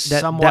that's based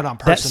somewhat on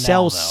personnel. That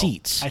sells though.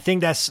 Seats. I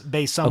think that's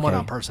based somewhat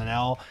on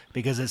personnel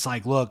because it's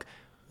like, look,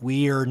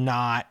 we are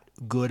not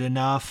good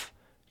enough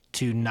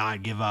to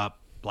not give up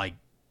like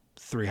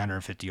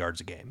 350 yards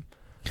a game.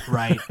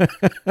 Right,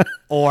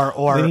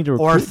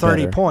 or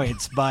 30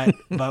 points, but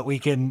we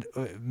can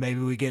maybe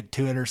we get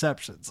 2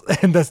 interceptions,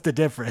 and that's the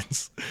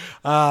difference.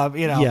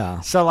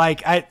 So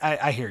like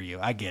I hear you,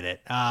 I get it.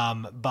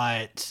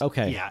 But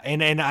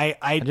and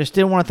I just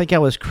didn't want to think I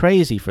was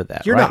crazy for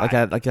that. You're right?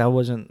 not I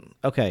wasn't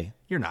okay.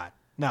 You're not.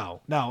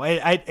 No.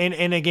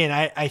 And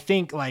again, I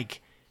think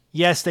like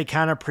yes, they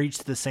kind of preach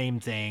the same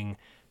thing,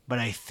 but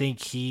I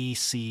think he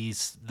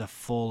sees the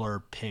fuller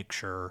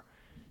picture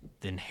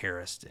than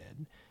Harris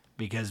did.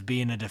 Because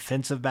being a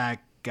defensive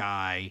back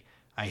guy,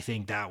 I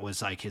think that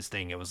was like his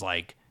thing. It was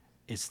like,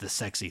 it's the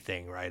sexy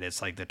thing, right?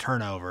 It's like the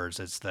turnovers.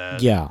 It's the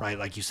Yeah. right,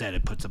 like you said,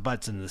 it puts the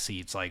butts in the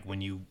seats. Like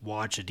when you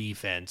watch a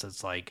defense,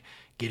 it's like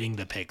getting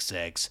the pick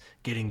six,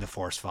 getting the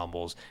forced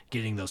fumbles,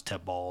 getting those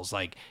tip balls.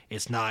 Like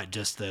it's not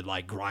just the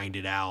like grind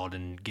it out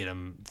and get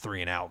them 3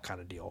 and out kind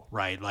of deal,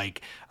 right?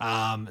 Like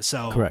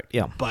so Correct,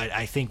 yeah. But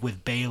I think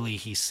with Bailey,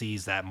 he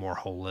sees that more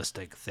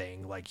holistic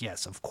thing. Like,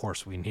 yes, of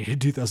course we need to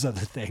do those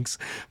other things,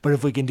 but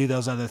if we can do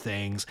those other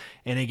things,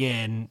 and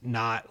again,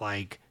 not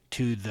like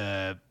to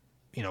the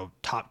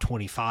top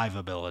 25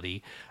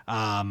 ability,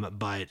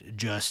 but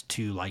just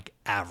to like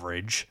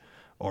average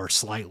or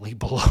slightly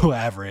below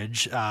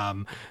average,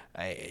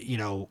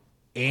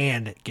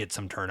 and get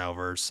some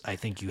turnovers, I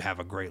think you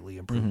have a greatly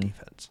improved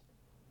defense.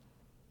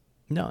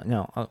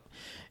 No.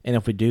 And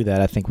if we do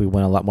that, I think we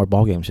win a lot more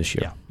ball games this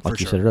year, like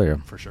you said earlier.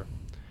 For sure.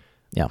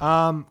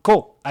 Yeah.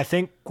 Cool. I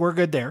think we're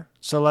good there.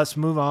 So let's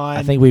move on.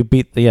 I think we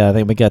I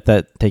think we got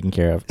that taken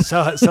care of.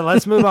 So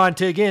let's move on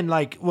to, again,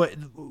 like what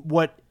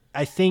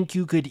I think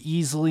you could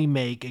easily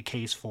make a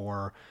case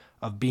for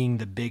of being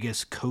the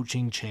biggest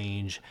coaching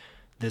change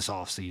this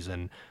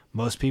offseason.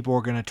 Most people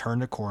are going to turn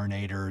to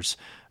coordinators,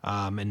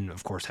 and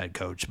of course head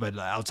coach, but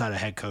outside of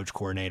head coach,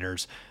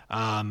 coordinators.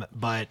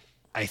 But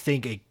I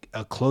think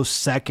a close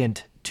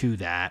second to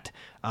that,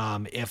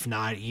 if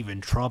not even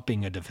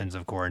trumping a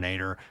defensive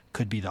coordinator,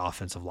 could be the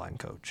offensive line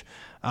coach.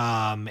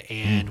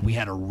 And we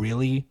had a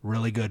really,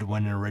 really good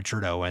one in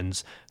Richard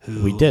Owens,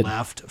 who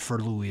left for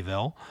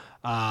Louisville.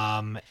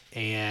 And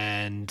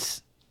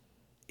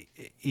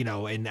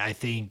I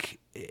think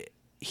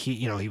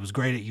he was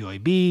great at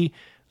UAB,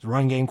 the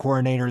run game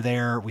coordinator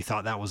there. We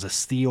thought that was a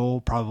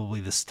steal,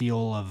 probably the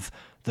steal of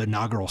the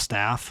inaugural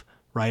staff,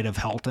 right, of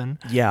Helton.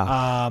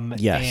 Yeah.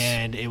 Yes.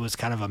 And it was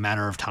kind of a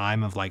matter of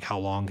time of like, how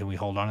long can we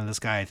hold on to this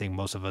guy? I think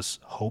most of us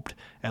hoped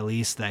at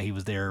least that he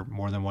was there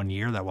more than 1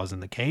 year. That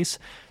wasn't the case.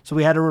 So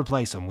we had to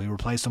replace him. We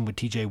replaced him with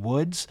TJ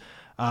Woods.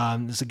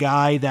 It's a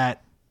guy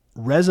that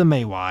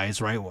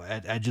resume-wise, right,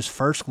 at just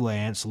first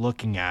glance,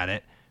 looking at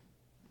it,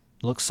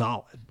 looks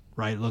solid,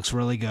 right? Looks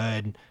really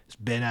good. He's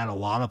been at a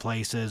lot of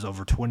places,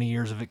 over 20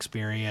 years of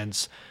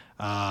experience.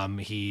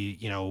 He,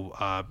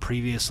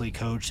 previously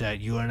coached at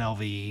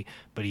UNLV,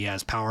 but he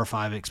has Power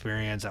 5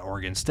 experience at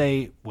Oregon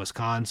State,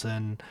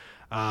 Wisconsin.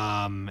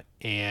 And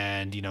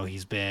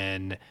he's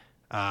been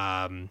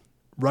run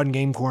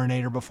game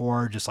coordinator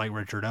before, just like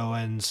Richard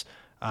Owens.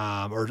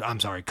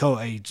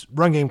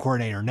 Run game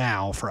coordinator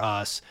now for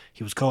us.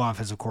 He was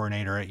co-offensive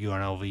coordinator at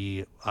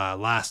UNLV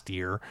last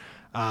year.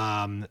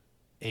 And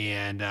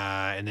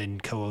then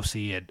co-OC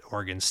at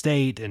Oregon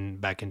State, and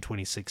back in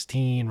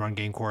 2016, run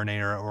game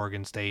coordinator at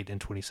Oregon State in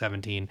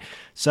 2017.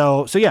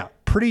 So yeah,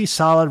 pretty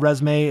solid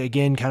resume.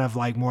 Again, kind of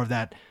like more of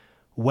that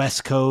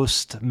West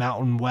Coast,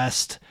 Mountain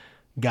West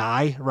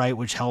guy, right,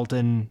 which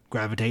Helton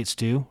gravitates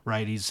to,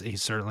 right? He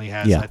certainly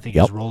has. I think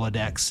his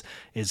Rolodex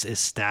is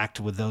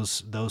stacked with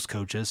those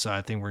coaches. So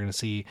I think we're going to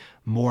see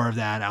more of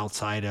that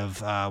outside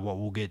of what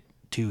we'll get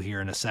to here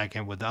in a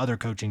second with the other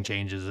coaching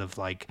changes of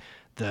like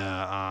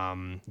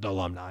the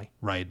alumni,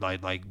 right?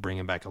 Like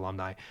bringing back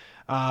alumni.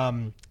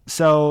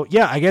 So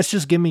yeah, I guess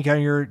just give me kind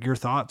of your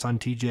thoughts on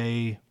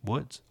TJ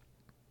Woods.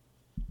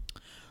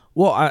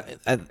 Well,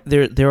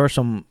 there are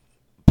some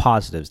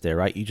positives there,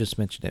 right? You just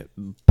mentioned it.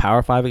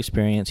 Power 5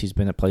 experience. He's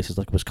been at places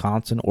like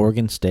Wisconsin,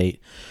 Oregon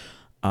State.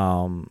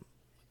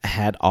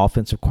 Had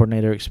offensive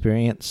coordinator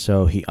experience,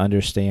 so he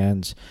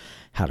understands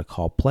how to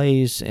call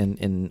plays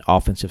in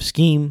offensive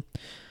scheme.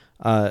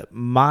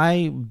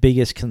 My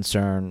biggest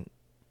concern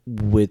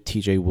with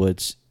TJ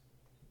Woods,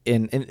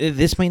 and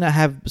this may not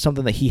have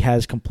something that he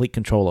has complete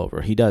control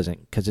over. He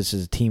doesn't, because this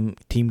is a team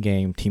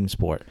game, team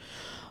sport.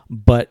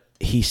 But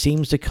he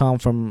seems to come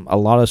from a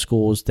lot of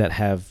schools that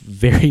have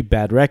very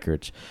bad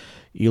records.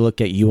 You look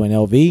at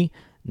UNLV,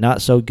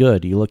 not so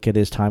good. You look at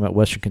his time at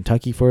Western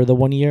Kentucky for the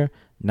 1 year,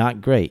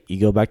 not great. You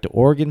go back to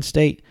Oregon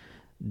State,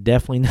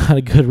 definitely not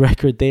a good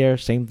record there.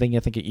 Same thing, I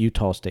think, at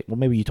Utah State. Well,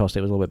 maybe Utah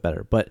State was a little bit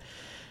better, but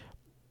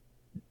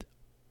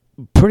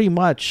pretty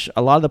much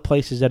a lot of the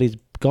places that he's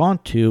gone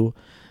to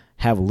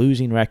have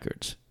losing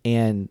records.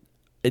 And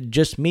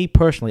just me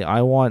personally,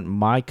 I want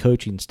my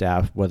coaching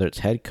staff, whether it's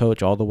head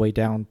coach all the way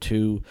down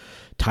to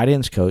tight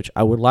ends coach,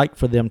 I would like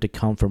for them to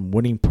come from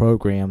winning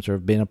programs or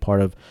have been a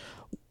part of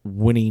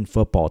winning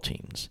football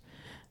teams.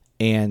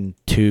 And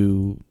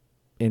to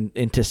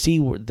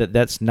see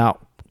that's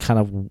not kind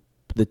of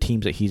the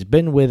teams that he's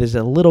been with is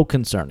a little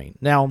concerning.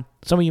 Now,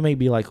 some of you may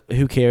be like,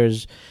 who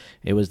cares?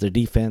 It was their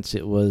defense.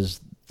 It was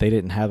they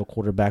didn't have a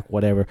quarterback,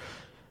 whatever.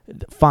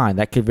 Fine,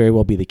 that could very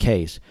well be the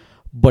case.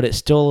 But it's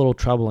still a little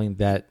troubling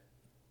that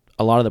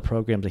a lot of the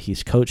programs that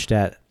he's coached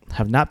at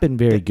have not been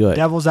very good.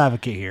 Devil's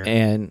advocate here.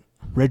 And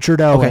Richard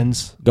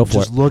Owens, go for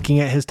just it. Looking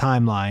at his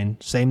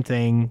timeline, same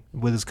thing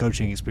with his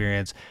coaching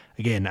experience.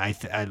 Again, I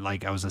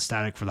was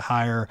ecstatic for the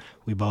hire.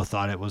 We both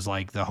thought it was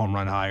like the home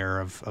run hire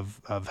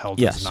of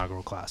Helton's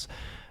inaugural class.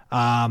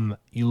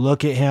 You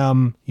look at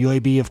him,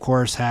 UAB, of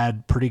course,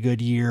 had pretty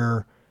good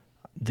year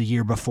the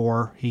year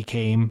before he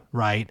came,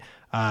 right,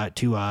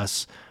 to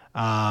us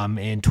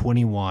in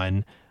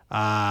 21.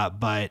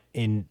 But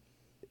in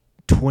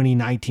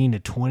 2019 to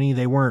 20,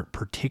 they weren't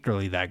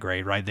particularly that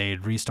great, right? They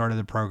had restarted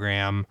the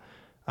program.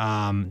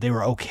 They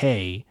were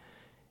okay.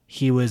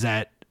 He was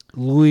at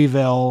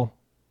Louisville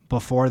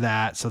before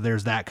that, so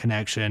there's that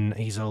connection.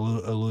 He's a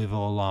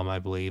Louisville alum, I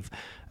believe.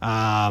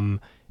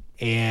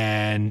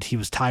 And he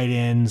was tight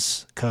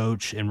ends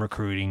coach and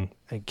recruiting.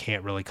 I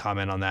can't really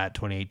comment on that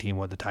 2018,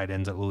 what the tight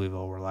ends at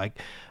Louisville were like.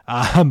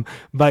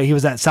 But he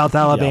was at South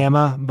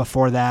Alabama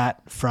before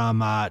that,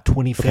 from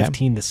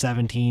 2015 to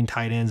 17,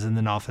 tight ends and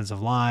then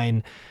offensive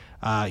line.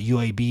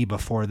 UAB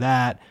before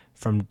that,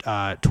 from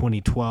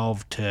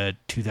 2012 to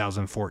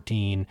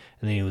 2014,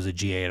 and then he was a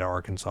GA at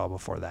Arkansas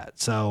before that.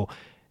 So,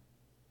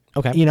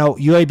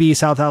 UAB,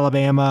 South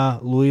Alabama,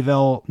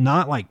 Louisville,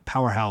 not like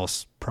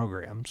powerhouse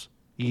programs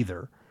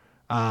either,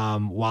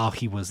 while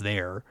he was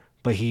there,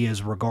 but he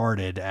is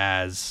regarded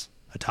as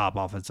a top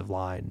offensive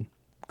line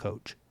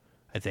coach,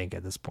 I think,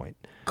 at this point.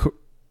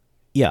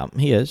 Yeah,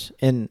 he is.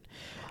 And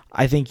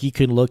I think you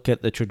can look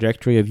at the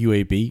trajectory of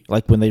UAB.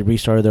 Like when they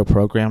restarted their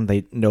program,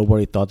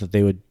 nobody thought that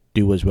they would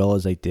do as well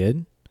as they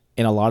did.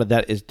 And a lot of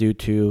that is due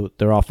to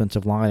their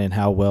offensive line and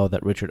how well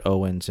that Richard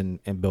Owens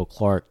and Bill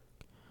Clark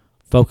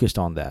focused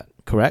on that,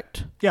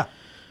 correct? Yeah.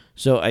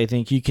 So I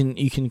think you can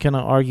kind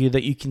of argue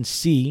that you can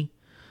see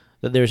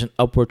that there's an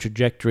upward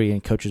trajectory in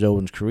Coach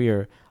Owens'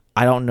 career.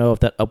 I don't know if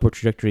that upward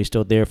trajectory is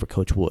still there for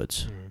Coach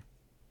Woods.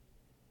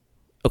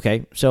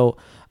 Okay, so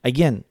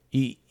again,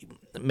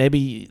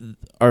 maybe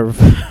our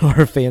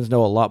fans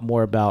know a lot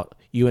more about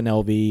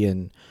UNLV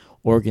and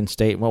Oregon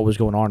State and what was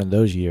going on in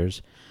those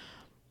years.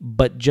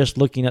 But just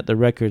looking at the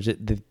records,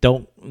 it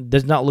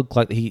does not look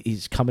like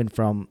he's coming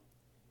from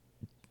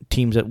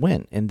teams that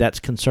win, and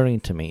that's concerning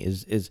to me.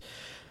 Is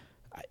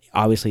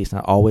obviously it's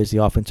not always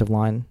the offensive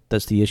line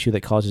that's the issue that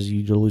causes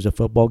you to lose a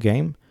football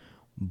game.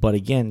 But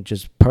again,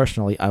 just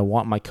personally, I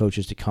want my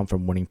coaches to come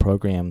from winning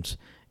programs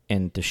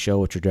and to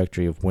show a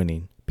trajectory of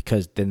winning,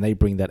 because then they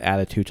bring that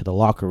attitude to the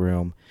locker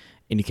room,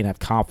 and you can have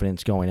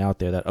confidence going out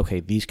there that, okay,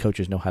 these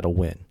coaches know how to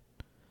win.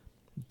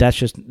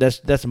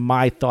 That's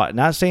my thought.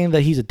 Not saying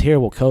that he's a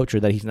terrible coach or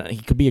that he's not.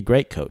 He could be a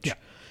great coach,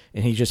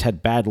 and he just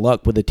had bad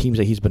luck with the teams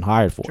that he's been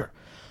hired for. Sure.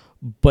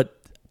 But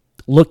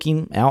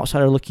looking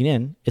outside or looking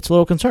in, it's a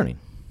little concerning.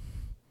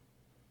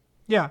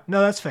 Yeah,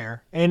 no, that's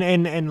fair. And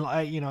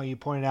you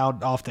pointed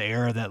out off the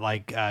air that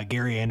like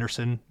Gary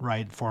Anderson,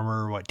 right,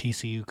 former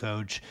TCU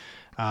coach,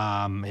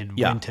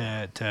 went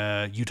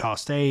to Utah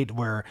State,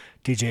 where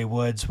TJ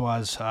Woods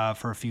was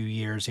for a few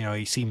years.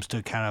 He seems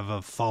to kind of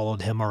have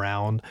followed him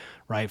around,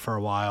 right, for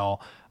a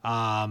while.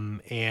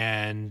 So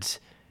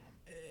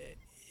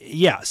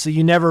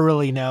you never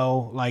really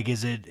know, like,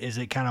 is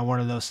it kind of one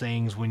of those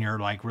things when you're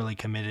like really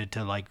committed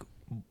to like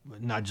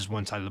not just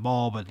one side of the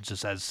ball, but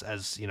just as a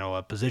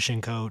position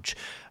coach.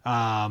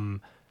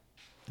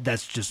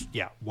 That's just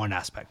one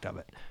aspect of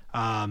it.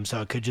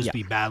 So it could just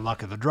be bad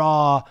luck of the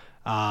draw.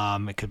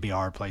 It could be a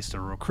hard place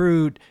to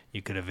recruit.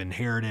 You could have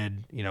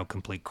inherited,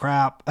 complete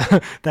crap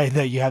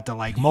that you have to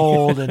like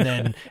mold,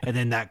 and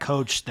then that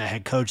coach, the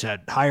head coach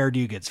that hired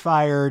you, gets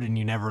fired, and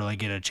you never really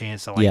get a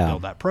chance to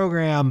build that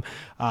program,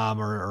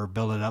 or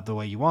build it up the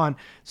way you want.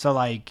 So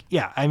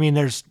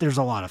there's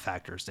a lot of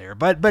factors there,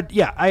 but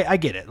I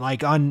get it.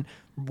 Like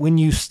when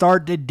you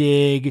start to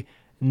dig,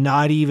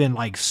 not even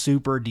like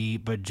super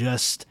deep, but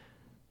just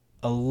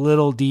a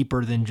little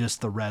deeper than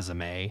just the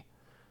resume,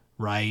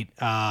 right?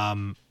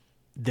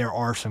 There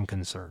are some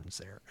concerns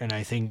there, and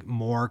I think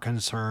more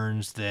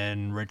concerns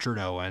than Richard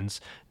Owens.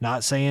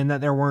 Not saying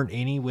that there weren't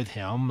any with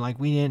him. Like,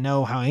 we didn't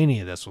know how any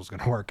of this was going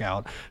to work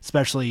out,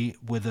 especially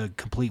with a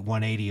complete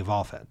 180 of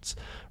offense,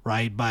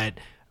 right? But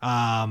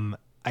I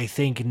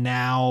think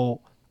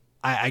now,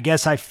 I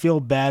guess I feel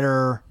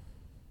better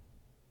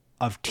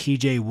of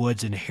TJ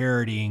Woods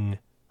inheriting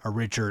a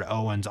Richard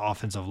Owens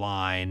offensive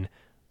line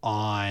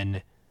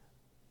on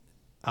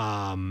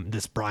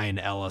this Brian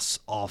Ellis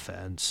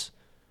offense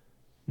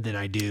than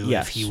I do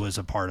if he was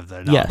a part of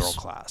the inaugural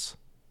class.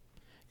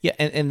 Yeah,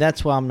 and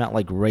that's why I'm not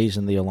like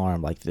raising the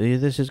alarm like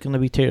this is going to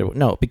be terrible.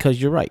 No,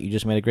 because you're right. You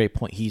just made a great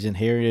point. He's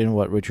inherited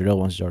what Richard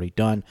Owens has already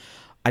done.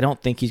 I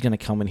don't think he's going to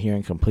come in here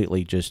and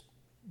completely just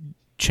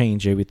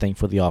change everything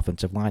for the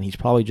offensive line. He's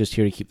probably just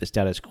here to keep the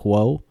status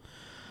quo.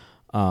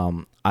 I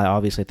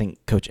obviously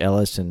think Coach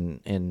Ellis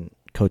and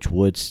Coach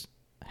Woods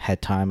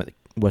had time at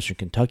Western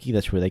Kentucky.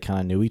 That's where they kind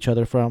of knew each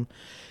other from.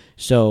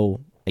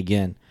 So,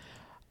 again,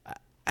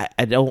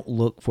 I don't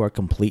look for a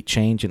complete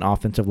change in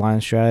offensive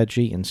line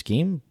strategy and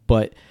scheme,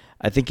 but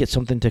I think it's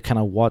something to kind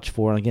of watch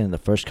for, again, in the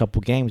first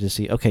couple games to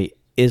see, okay,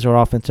 is our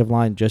offensive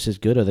line just as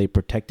good? Are they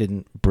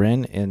protecting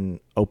Brin and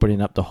opening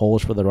up the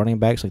holes for the running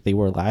backs like they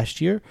were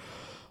last year?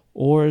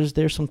 Or is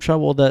there some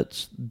trouble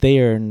that's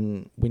there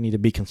and we need to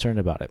be concerned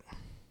about it?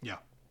 Yeah.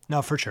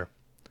 No, for sure.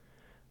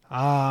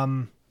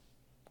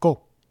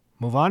 Cool.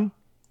 Move on?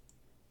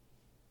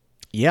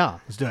 Yeah.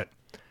 Let's do it.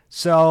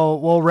 So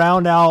we'll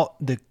round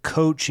out the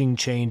coaching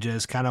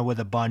changes kind of with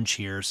a bunch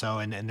here. So,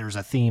 and there's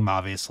a theme,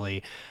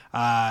 obviously.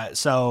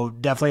 So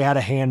definitely had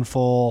a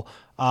handful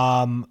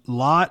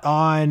Lot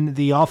on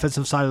the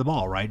offensive side of the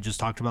ball, right? Just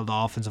talked about the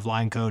offensive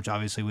line coach.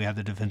 Obviously, we have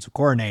the defensive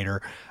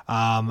coordinator,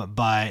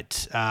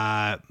 but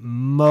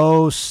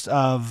most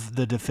of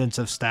the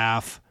defensive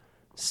staff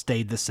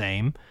stayed the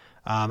same.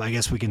 I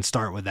guess we can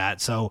start with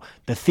that. So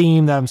the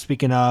theme that I'm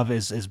speaking of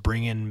is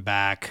bringing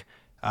back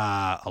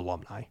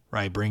alumni,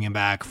 right? Bringing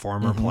back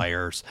former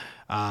players.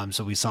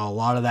 So we saw a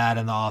lot of that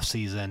in the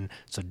offseason.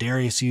 So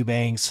Darius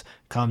Eubanks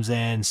comes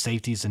in,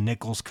 safeties and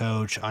nickels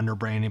coach under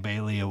Brandon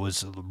Bailey. It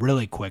was a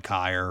really quick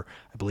hire.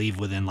 I believe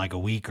within like a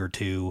week or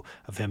two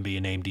of him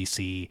being named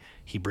DC,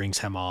 he brings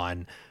him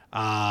on.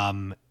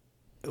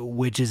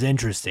 Which is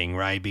interesting,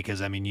 right?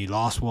 Because, I mean, you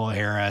lost Will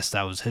Harris.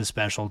 That was his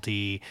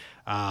specialty.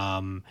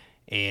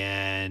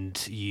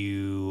 And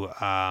you,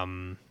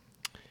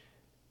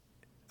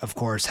 of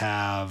course,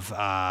 have,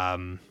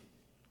 help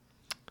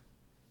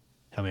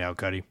me out,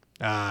 Cody.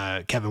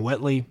 Kevin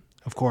Whitley,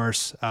 of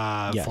course,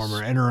 Yes.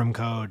 former interim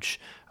coach,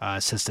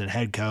 assistant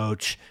head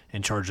coach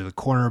in charge of the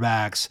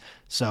cornerbacks.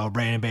 So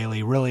Brandon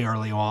Bailey really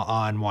early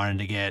on wanted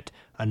to get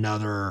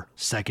another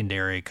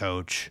secondary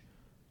coach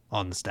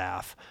on the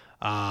staff.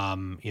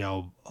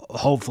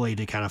 Hopefully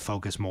to kind of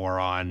focus more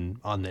on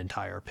the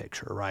entire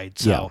picture, right?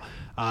 So,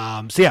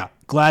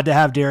 glad to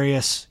have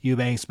Darius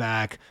Eubanks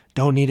back.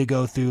 Don't need to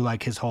go through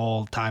like his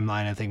whole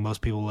timeline. I think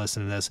most people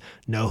listening to this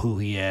know who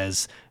he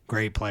is.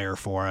 Great player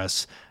for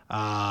us.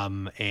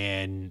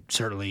 And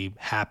certainly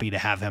happy to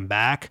have him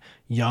back.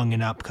 Young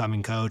and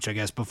upcoming coach. I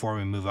guess before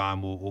we move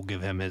on, we'll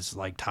give him his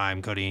like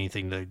time. Cody,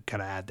 anything to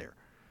kind of add there?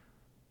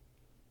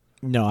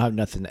 No, I have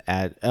nothing to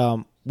add.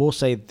 We'll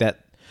say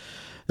that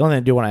the only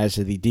thing I do want to add is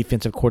that the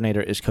defensive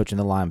coordinator is coaching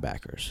the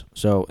linebackers.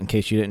 So in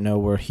case you didn't know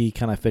where he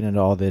kind of fit into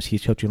all this,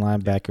 he's coaching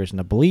linebackers,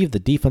 and I believe the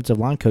defensive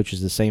line coach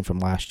is the same from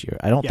last year.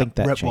 I don't think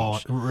that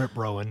changed. Rip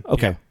Rowan.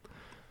 Okay. Yeah.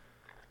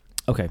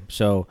 Okay,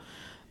 so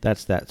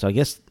that's that. So I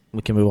guess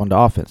we can move on to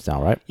offense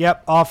now, right?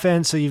 Yep,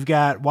 offense. So you've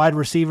got wide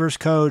receivers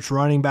coach,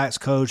 running backs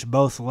coach,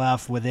 both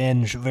left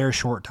within a very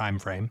short time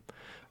frame,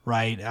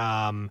 right?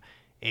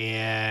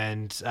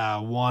 And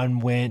one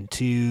went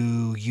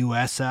to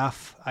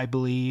USF, I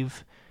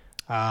believe.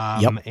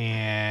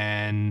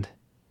 And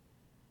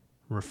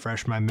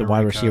refresh my memory. The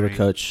wide receiver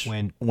coach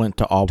went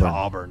to Auburn. To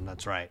Auburn,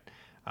 that's right.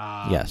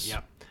 Yes.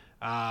 Yep.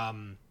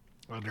 Under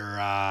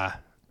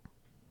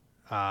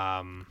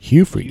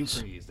Hugh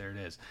Freeze. There it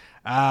is.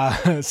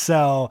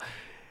 So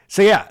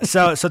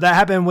that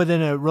happened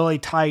within a really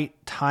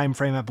tight time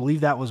frame. I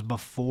believe that was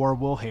before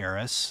Will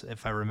Harris,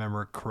 if I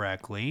remember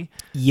correctly.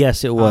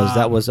 Yes, it was.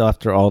 That was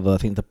after all I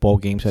think the bowl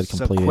games had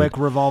completed. So quick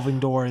revolving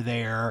door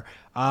there.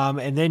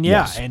 And then,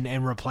 Yes.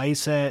 and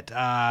replace it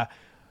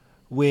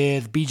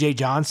with B.J.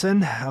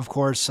 Johnson, of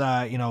course,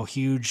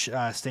 huge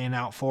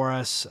standout for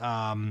us.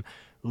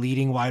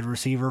 Leading wide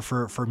receiver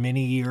for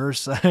many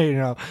years,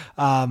 for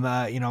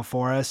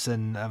us.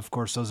 And of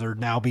course,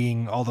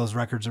 all those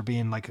records are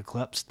being like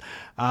eclipsed,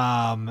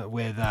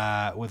 with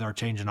our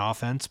change in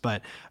offense,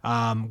 but,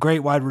 great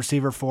wide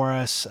receiver for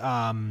us.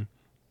 And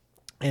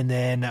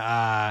then,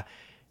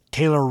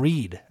 Taylor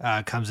Reed,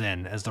 comes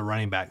in as the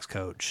running backs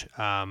coach,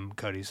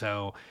 Cody.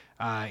 So,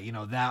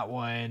 that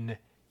one,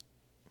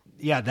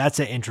 that's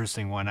an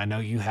interesting one. I know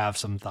you have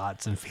some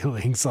thoughts and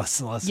feelings.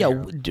 Let's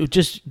hear.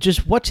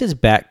 Just what's his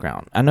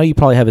background? I know you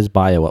probably have his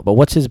bio up, but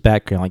what's his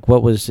background? Like,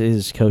 what was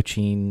his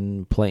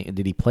coaching play?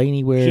 Did he play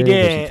anywhere? He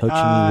did. Was he coaching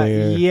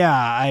anywhere? Yeah,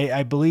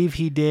 I believe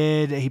he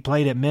did. He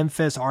played at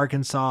Memphis,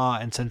 Arkansas,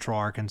 and Central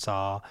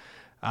Arkansas.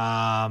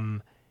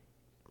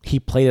 He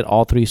played at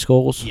all three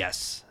schools?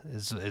 Yes,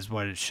 is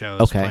what it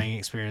shows. Okay. Playing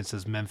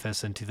experiences: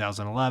 Memphis in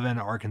 2011,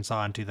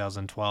 Arkansas in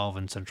 2012,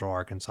 and Central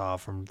Arkansas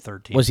from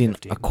 13. Was he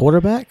 15. a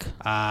quarterback?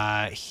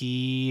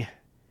 He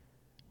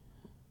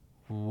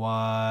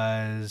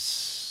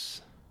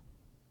was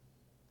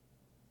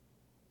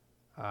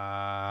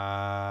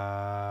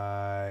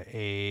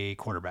a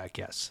quarterback,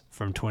 yes,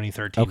 from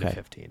 2013 to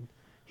 15.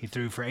 He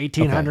threw for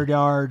 1,800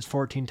 yards,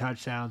 14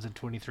 touchdowns in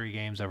 23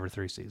 games over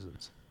 3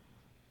 seasons.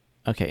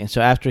 Okay, and so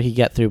after he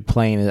got through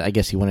playing, I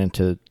guess he went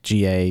into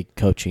GA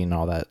coaching and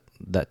all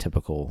that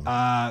typical.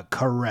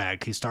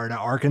 Correct. He started at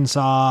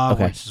Arkansas,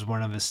 Okay. which is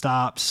one of his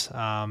stops,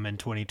 in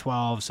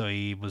 2012. So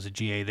he was a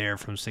GA there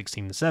from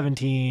 16 to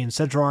 17.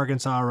 Central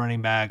Arkansas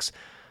running backs,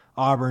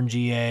 Auburn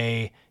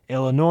GA,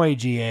 Illinois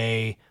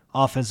GA,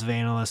 offensive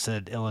analyst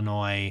at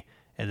Illinois,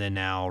 and then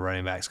now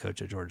running backs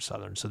coach at Georgia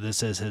Southern. So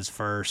this is his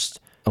first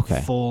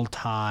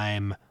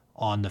full-time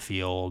on the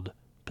field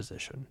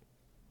position.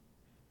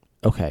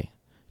 Okay.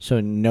 So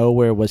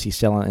nowhere was he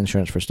selling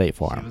insurance for State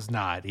Farm? He was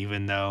not,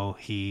 even though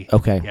he...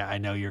 Okay. Yeah, I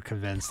know you're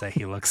convinced that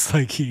he looks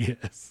like he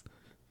is.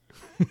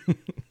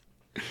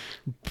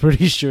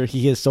 Pretty sure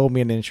he has sold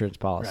me an insurance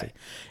policy. Right.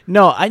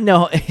 No, I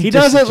know. He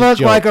doesn't look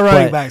like a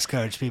running backs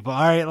coach, people.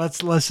 All right, let's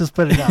just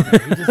put it out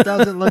there. He just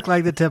doesn't look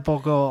like the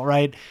typical,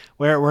 right?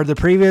 Where the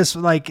previous,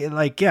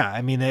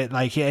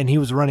 and he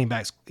was running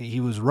backs. He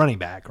was running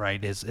back,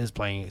 right? His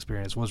playing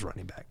experience was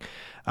running back.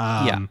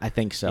 Yeah, I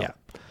think so. Yeah.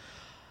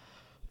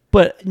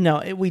 But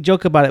no, we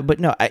joke about it. But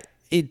no,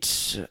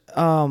 it's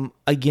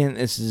again,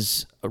 this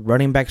is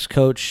running backs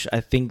coach.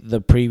 I think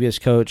the previous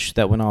coach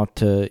that went on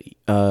to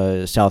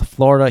South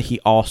Florida, he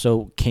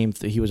also came.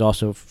 He was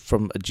also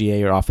from a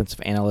GA or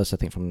offensive analyst. I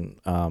think from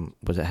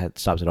had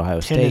stops at Ohio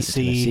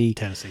State,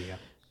 Tennessee. Yeah.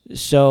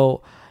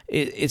 So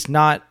it's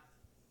not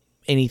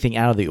anything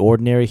out of the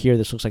ordinary here.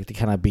 This looks like to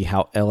kind of be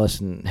how Ellis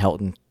and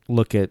Helton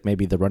look at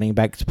maybe the running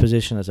back's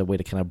position as a way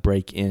to kind of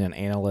break in an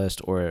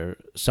analyst or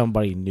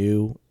somebody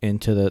new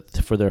into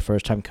for their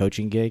first time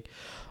coaching gig,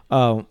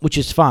 which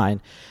is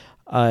fine.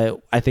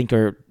 I think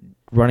our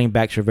running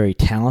backs are very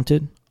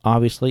talented.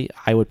 Obviously,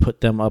 I would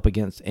put them up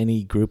against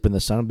any group in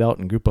the Sun Belt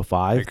in Group of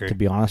 5. To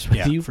be honest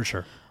with you, for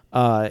sure.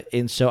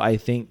 And so I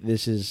think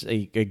this is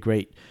a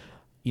great.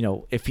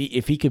 If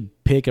he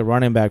could pick a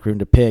running back room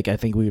to pick, I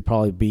think we would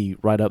probably be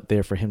right up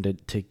there for him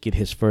to get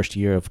his first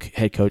year of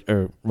head coach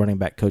or running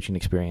back coaching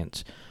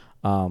experience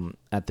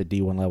at the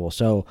D1 level.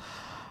 So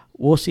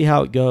we'll see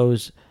how it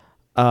goes.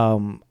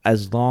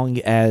 As long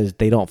as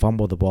they don't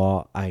fumble the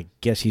ball, I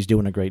guess he's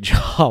doing a great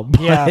job.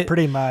 Yeah,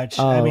 pretty much.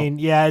 I mean,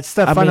 it's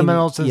the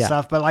fundamentals and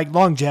stuff, but like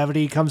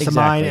longevity comes to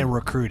mind and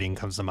recruiting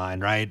comes to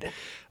mind, right?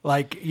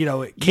 Like,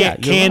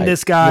 can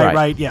this guy,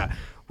 right? Yeah.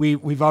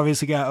 We've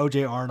obviously got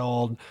O.J.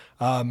 Arnold.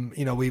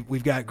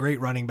 We've got great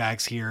running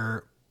backs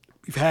here.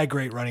 We've had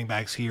great running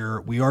backs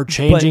here. We are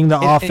changing the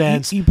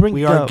offense.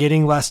 We are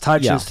getting less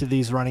touches to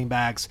these running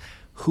backs.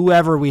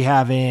 Whoever we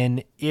have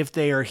in, if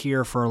they are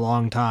here for a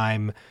long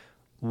time,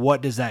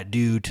 what does that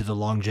do to the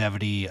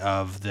longevity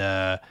of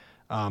the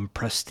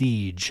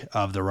prestige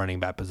of the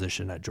running back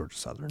position at Georgia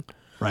Southern?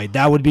 Right,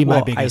 that would be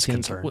my biggest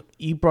concern.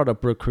 You brought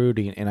up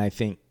recruiting, and I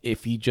think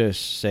if you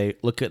just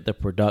look at the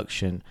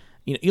production.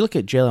 You look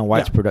at Jalen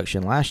White's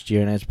production last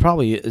year, and it's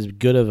probably as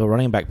good of a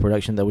running back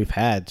production that we've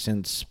had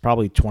since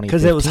probably 2015.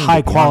 Because it was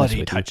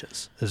high-quality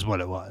touches is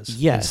what it was.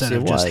 Yes, instead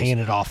of just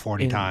handing it off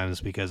 40 times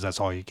because that's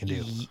all you can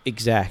do.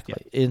 Exactly.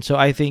 Yeah. And so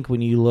I think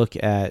when you look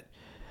at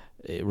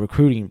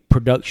recruiting,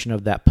 production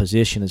of that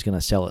position is going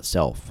to sell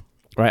itself.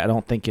 Right? I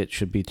don't think it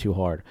should be too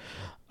hard.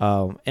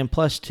 And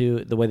plus,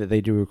 too, the way that they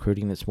do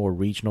recruiting, it's more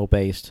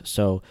regional-based.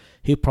 So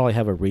he'll probably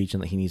have a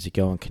region that he needs to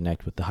go and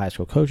connect with the high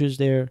school coaches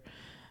there.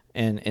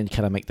 And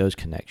kind of make those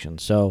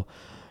connections. So,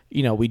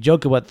 we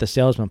joke about the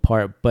salesman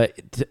part, but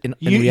in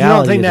reality, you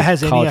don't think that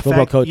has any college football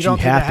effect? Coach, you don't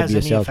you think have that to has be a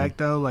any salesman. effect,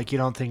 though? Like, you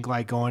don't think,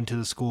 like, going to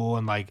the school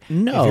and, like,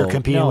 no, if you're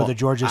competing with a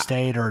Georgia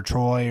State or a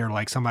Troy or,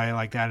 like, somebody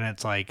like that, and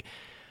it's like,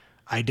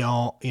 I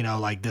don't,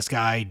 like, this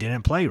guy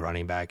didn't play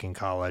running back in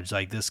college.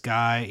 Like, this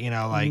guy,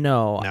 like...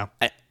 No.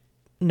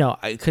 No,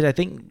 because I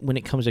think when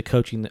it comes to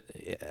coaching,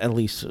 at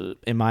least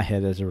in my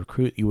head as a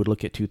recruit, you would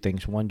look at two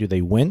things. One, do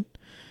they win?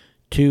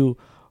 Two,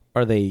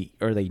 are they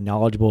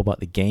knowledgeable about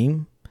the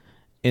game?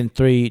 And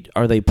three,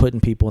 are they putting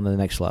people in the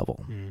next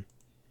level? And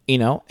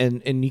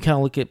you kind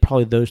of look at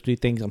probably those three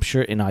things. I'm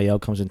sure NIL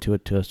comes into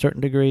it to a certain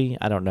degree.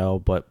 I don't know,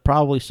 but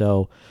probably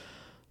so.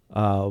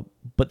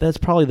 But that's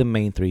probably the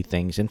main three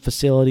things. And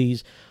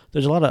facilities,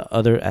 there's a lot of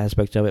other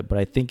aspects of it, but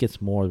I think it's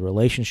more the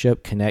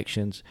relationship,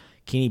 connections.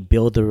 Can he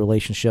build the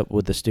relationship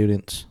with the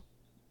students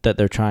that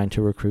they're trying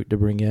to recruit to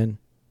bring in?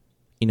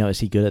 Is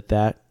he good at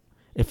that?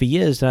 If he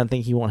is, then I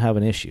think he won't have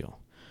an issue.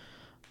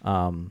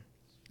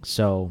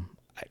 So,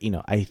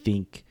 I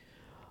think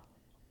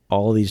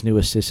all these new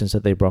assistants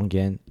that they brought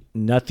in,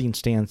 nothing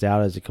stands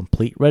out as a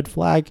complete red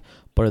flag,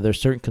 but are there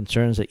certain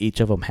concerns that each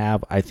of them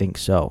have? I think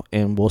so.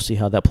 And we'll see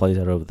how that plays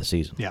out over the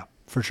season. Yeah,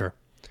 for sure.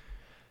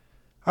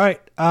 All right.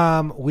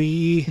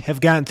 We have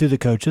gotten through the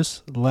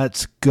coaches.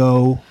 Let's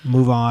go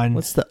move on.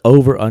 What's the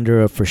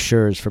over-under of for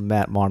sure's from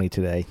Matt Monty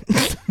today?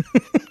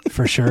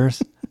 For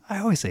sure's? I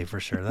always say for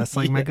sure. That's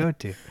like my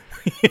go-to.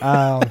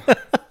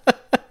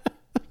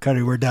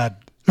 Cuddy, we're done.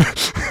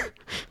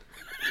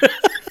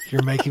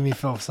 You're making me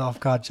feel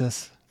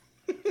self-conscious.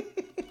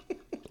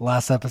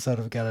 Last episode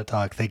of Gotta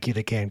Talk. Thank you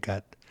to Can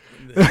Cut.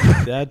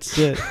 That's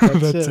it.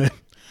 That's it.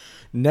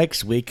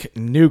 Next week,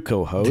 new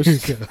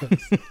co-host.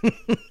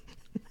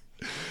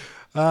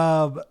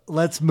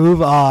 Let's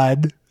move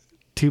on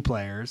to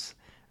players.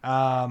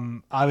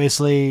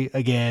 Obviously,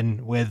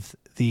 again, with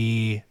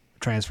the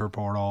transfer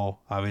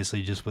portal,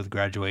 obviously just with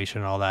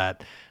graduation and all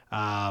that,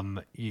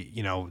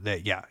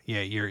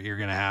 you're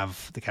going to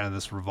have the kind of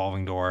this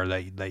revolving door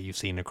that you've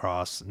seen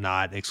across,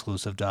 not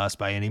exclusive to us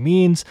by any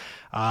means.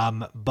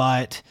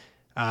 But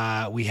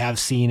we have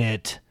seen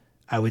it,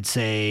 I would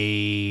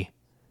say,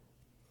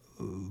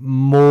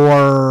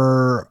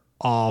 more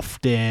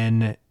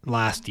often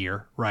last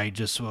year, right?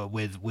 Just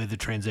with the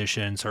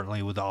transition,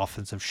 certainly with the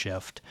offensive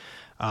shift,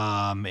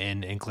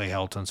 in Clay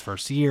Helton's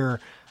first year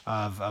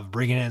of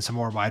bringing in some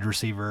more wide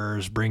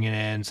receivers, bringing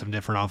in some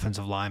different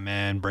offensive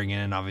linemen, bringing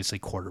in obviously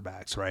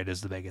quarterbacks, right,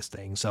 is the biggest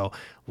thing. So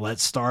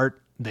let's start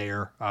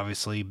there.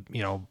 Obviously,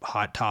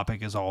 hot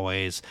topic as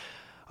always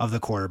of the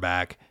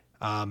quarterback.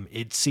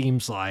 It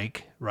seems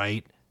like,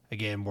 right,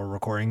 again, we're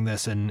recording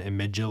this in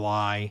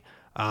mid-July.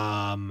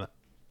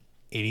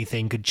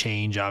 Anything could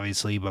change,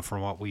 obviously, but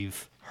from what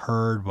we've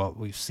heard, what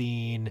we've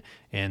seen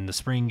in the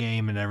spring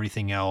game and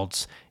everything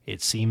else,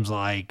 it seems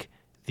like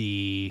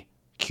the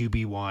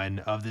QB1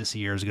 of this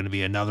year is going to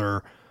be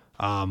another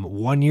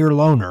 1-year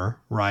loaner,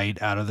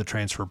 right, out of the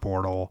transfer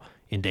portal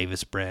in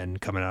Davis Brin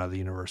coming out of the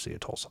University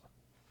of Tulsa.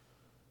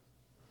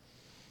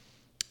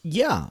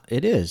 Yeah,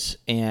 it is.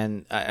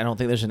 And I don't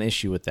think there's an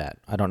issue with that.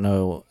 I don't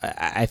know.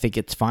 I think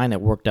it's fine.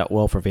 It worked out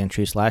well for Van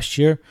Treese last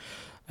year.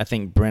 I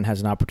think Brent has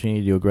an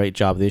opportunity to do a great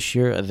job this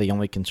year. The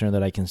only concern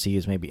that I can see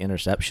is maybe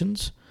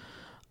interceptions.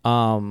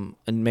 And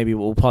maybe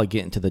we'll probably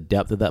get into the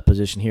depth of that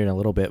position here in a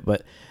little bit.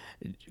 But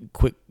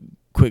quick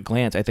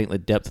glance, I think the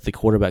depth of the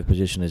quarterback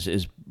position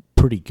is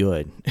pretty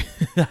good.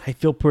 I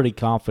feel pretty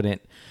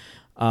confident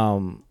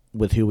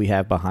with who we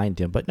have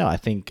behind him. But no, I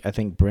think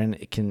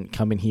Brent can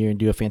come in here and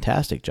do a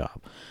fantastic job.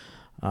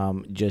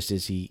 Just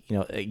as he,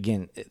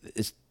 again,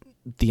 it's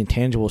the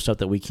intangible stuff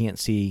that we can't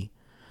see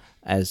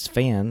as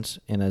fans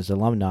and as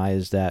alumni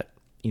is that,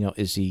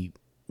 is he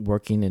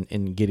working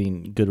and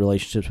getting good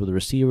relationships with the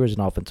receivers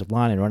and offensive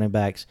line and running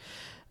backs,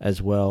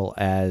 as well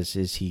as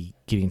is he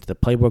getting to the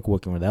playbook,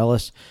 working with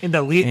Ellis. And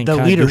the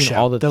leadership,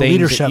 all the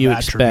leadership that you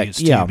attributes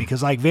expect. too, Yeah.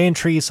 because like Van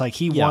Treese, like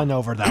he won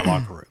over that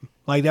locker room.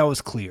 Like that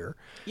was clear.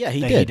 Yeah,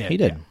 he that did. He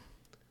did. Yeah.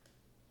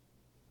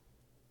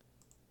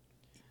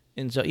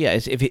 And so,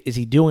 is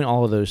he doing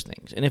all of those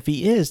things? And if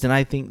he is, then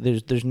I think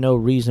there's no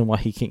reason why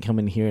he can't come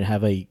in here and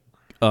have a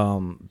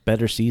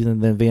better season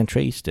than Van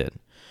Treese did.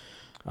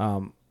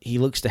 He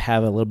looks to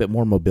have a little bit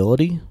more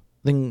mobility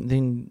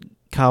than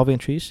Kyle Van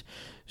Treese.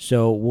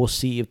 So we'll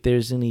see if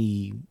there's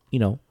any,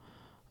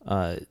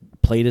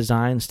 play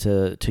designs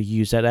to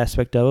use that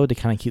aspect of it to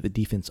kind of keep the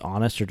defense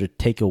honest or to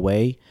take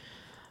away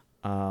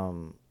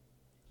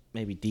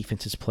maybe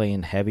defenses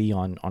playing heavy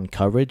on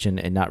coverage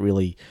and not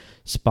really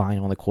spying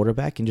on the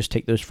quarterback and just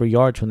take those for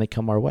yards when they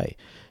come our way.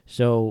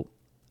 So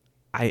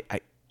I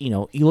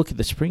you look at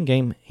the spring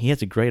game, he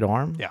has a great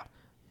arm. Yeah.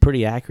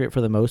 Pretty accurate for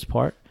the most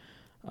part.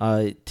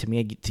 To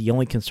me, the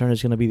only concern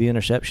is going to be the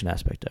interception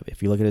aspect of it.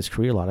 If you look at his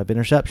career, a lot of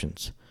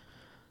interceptions.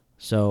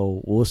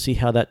 So we'll see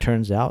how that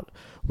turns out.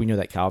 We know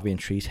that Kyle Van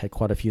Treese had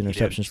quite a few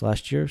interceptions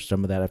last year.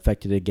 Some of that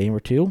affected a game or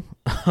two.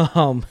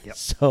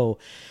 So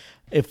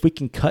if we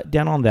can cut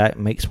down on that,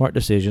 make smart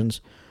decisions,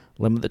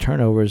 limit the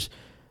turnovers,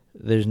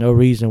 there's no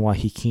reason why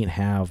he can't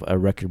have a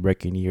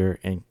record-breaking year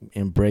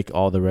and break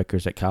all the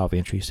records that Kyle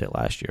Van Treese set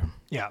last year.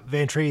 Yeah,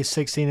 Van Treese,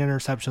 16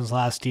 interceptions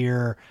last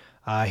year.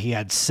 He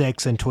had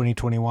 6 in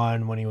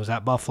 2021 when he was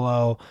at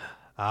Buffalo,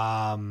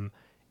 but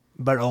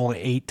only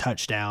 8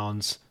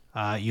 touchdowns.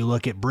 You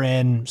look at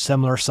Bryn,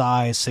 similar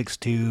size,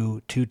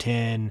 6'2",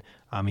 210.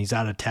 He's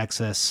out of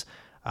Texas.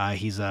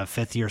 He's a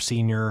fifth-year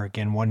senior,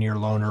 again, 1-year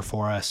loaner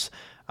for us.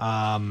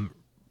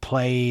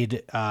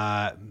 Played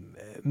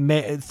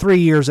 3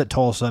 years at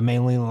Tulsa,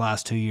 mainly in the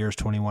last 2 years,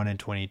 21 and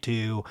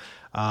 22.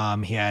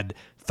 He had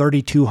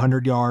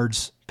 3,200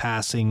 yards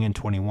passing in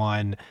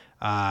 21,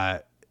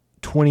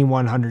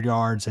 2,100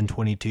 yards in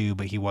 22,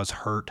 but he was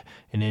hurt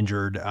and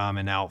injured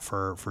and out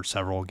for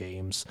several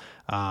games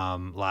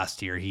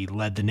last year. He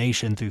led the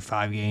nation through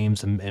 5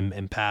 games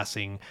in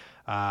passing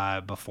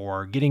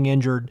before getting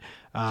injured,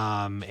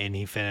 and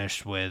he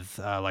finished with,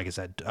 like I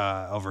said,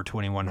 over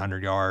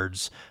 2,100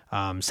 yards,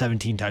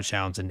 17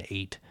 touchdowns, and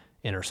 8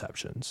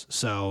 interceptions.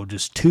 So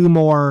just 2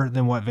 more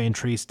than what Van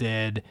Treese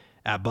did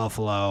at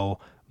Buffalo,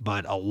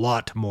 but a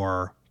lot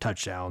more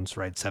touchdowns,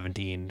 right?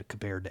 17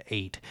 compared to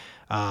 8,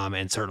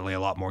 and certainly a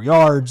lot more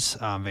yards.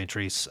 Van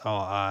Treese,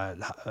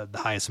 the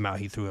highest amount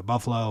he threw at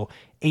Buffalo,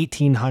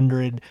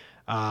 1,800,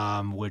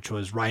 which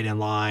was right in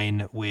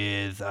line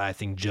with, I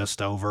think,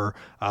 just over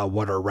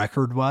what our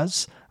record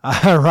was,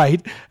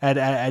 right,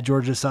 at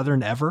Georgia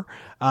Southern ever.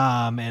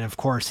 And, of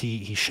course,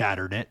 he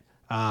shattered it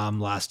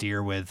last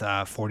year with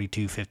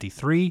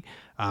 42-53,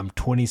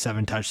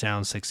 27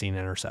 touchdowns, 16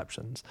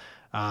 interceptions.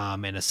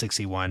 And a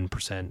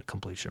 61%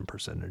 completion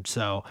percentage.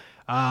 So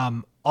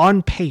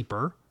on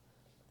paper,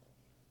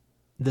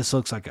 this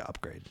looks like an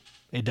upgrade.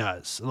 It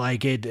does.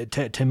 Like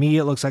to me,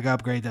 it looks like an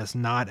upgrade. That's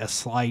not a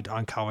slight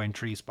on Kyle Van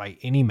Treese by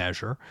any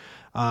measure,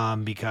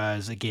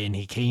 because again,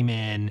 he came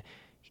in.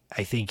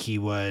 I think he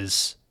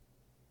was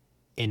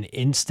an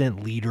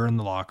instant leader in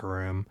the locker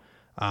room.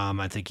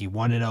 I think he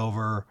won it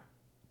over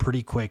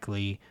pretty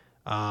quickly.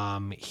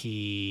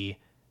 He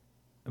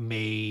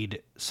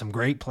made some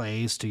great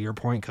plays. To your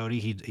point, Cody,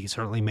 he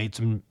certainly made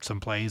some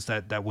plays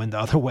that went the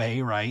other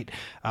way, right?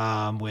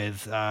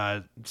 With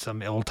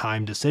some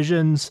ill-timed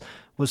decisions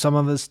with some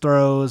of his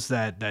throws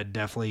that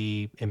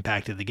definitely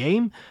impacted the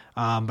game.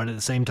 But at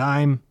the same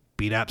time,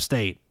 beat App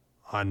State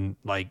on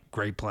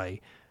great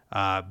play.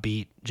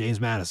 Beat James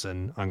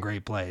Madison on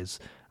great plays.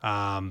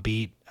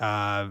 Beat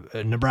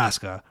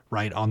Nebraska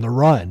right on the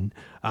run,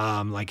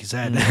 like you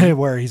said,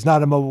 where he's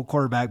not a mobile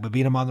quarterback, but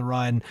beat him on the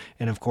run,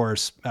 and of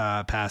course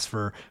pass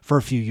for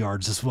a few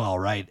yards as well,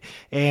 right?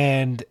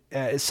 And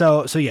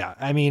so yeah,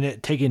 I mean,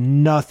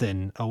 taking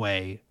nothing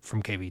away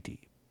from KVT,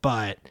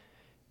 but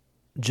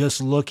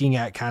just looking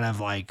at kind of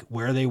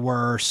where they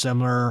were,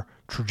 similar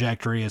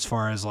trajectory as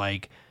far as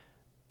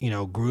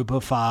group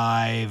of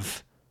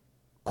 5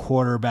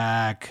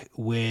 quarterback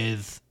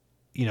with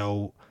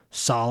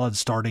solid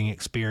starting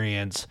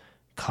experience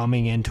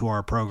coming into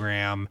our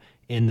program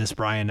in this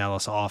Brian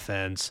Ellis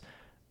offense.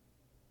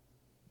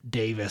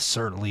 Davis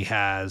certainly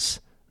has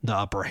the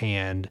upper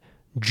hand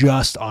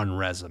just on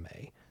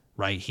resume,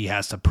 right? He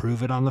has to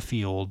prove it on the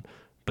field,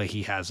 but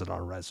he has it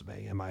on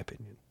resume, in my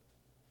opinion.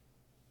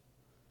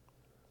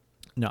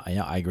 No,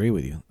 I agree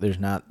with you. There's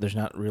not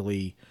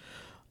really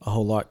a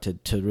whole lot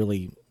to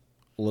really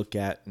look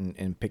at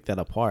and pick that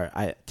apart.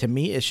 To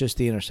me, it's just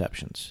the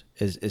interceptions.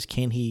 Is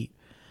can he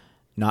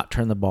not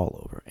turn the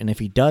ball over? And if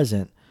he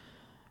doesn't,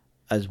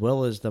 as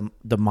well as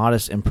the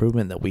modest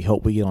improvement that we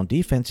hope we get on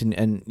defense,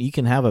 and you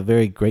can have a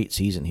very great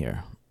season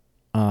here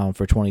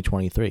for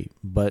 2023.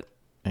 But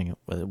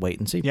wait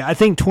and see. Yeah, I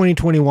think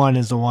 2021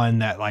 is the one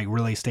that like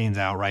really stands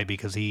out, right?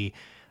 Because he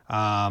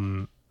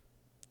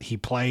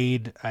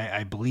played,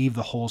 I believe,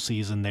 the whole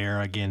season there.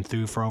 Again,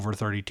 threw for over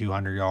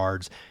 3,200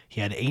 yards.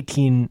 He had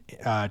 18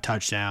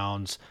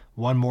 touchdowns,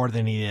 one more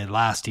than he did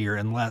last year,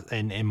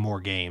 in more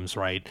games,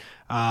 right?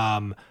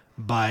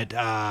 But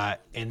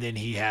and then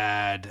he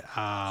had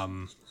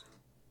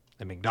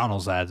the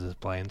McDonald's ads is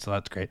playing, so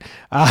that's great.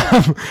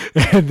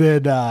 And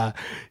then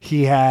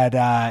he had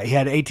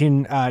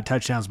 18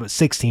 touchdowns, but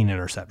 16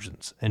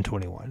 interceptions in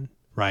 21,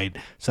 right?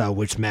 So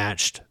which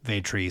matched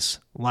Ventris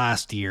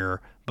last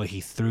year, but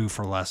he threw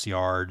for less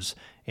yards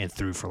and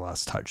threw for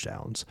less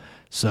touchdowns.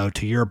 So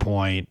to your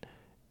point,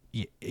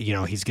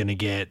 he's going to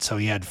get. So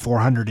he had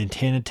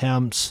 410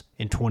 attempts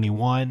in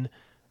 21.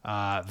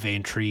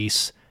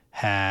 Ventris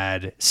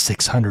had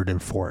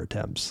 604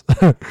 attempts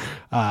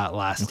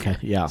last year.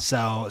 Yeah.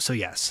 So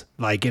yes,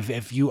 like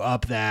if you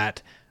up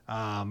that,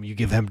 you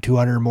give him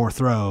 200 more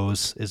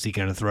throws, is he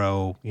going to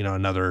throw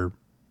another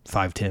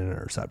 5-10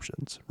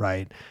 interceptions,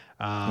 right?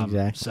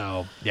 Exactly.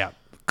 So yeah,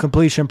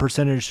 completion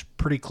percentage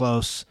pretty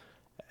close,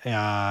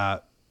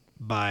 but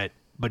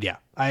yeah,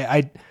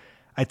 I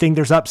think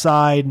there's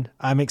upside.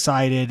 I'm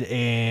excited,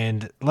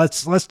 and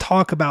let's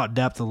talk about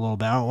depth a little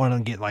bit. I don't want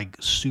to get like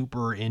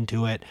super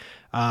into it,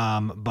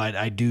 but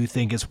I do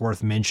think it's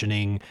worth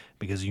mentioning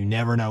because you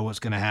never know what's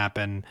going to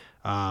happen.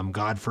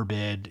 God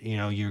forbid,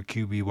 your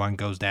QB1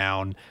 goes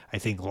down. I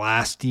think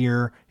last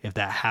year, if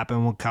that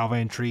happened with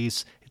Calvin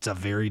Treese, it's a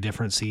very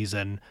different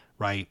season,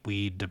 right?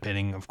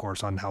 Depending, of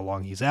course, on how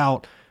long he's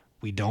out,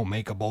 we don't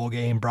make a bowl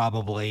game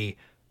probably.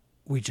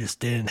 We just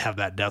didn't have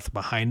that depth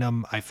behind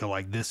him. I feel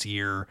like this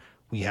year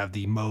we have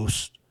the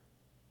most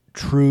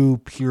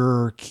true,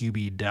 pure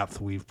QB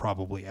depth we've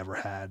probably ever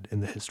had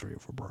in the history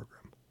of a program.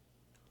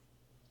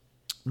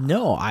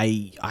 No,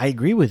 I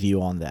agree with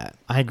you on that.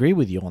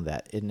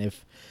 And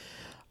if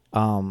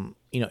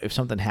if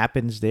something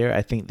happens there,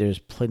 I think there's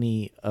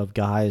plenty of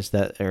guys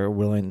that are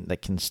willing,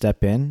 that can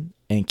step in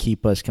and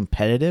keep us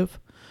competitive.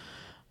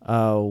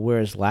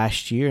 Whereas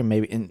last year, and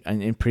maybe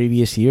in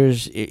previous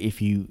years,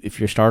 if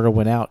your starter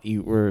went out,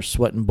 you were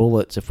sweating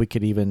bullets if we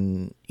could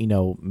even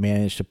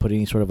manage to put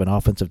any sort of an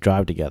offensive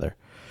drive together.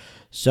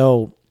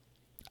 So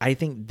I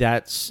think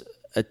that's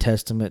a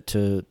testament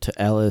to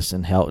Ellis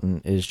and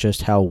Helton, is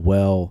just how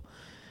well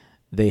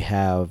they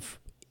have.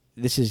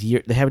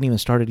 They haven't even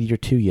started year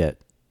 2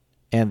 yet,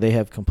 and they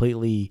have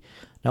completely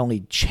not only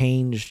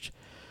changed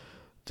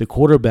the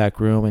quarterback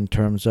room in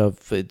terms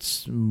of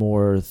it's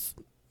more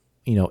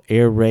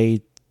air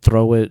raid,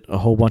 throw it a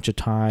whole bunch of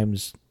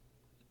times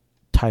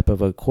type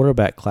of a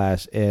quarterback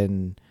class.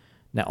 And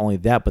not only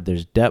that, but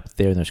there's depth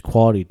there and there's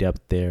quality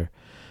depth there.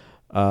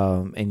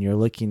 And you're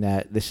looking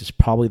at, this is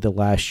probably the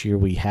last year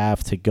we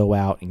have to go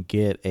out and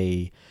get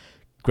a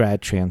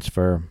grad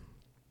transfer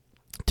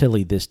to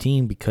lead this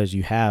team, because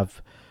you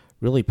have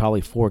really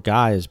probably 4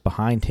 guys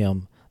behind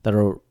him that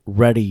are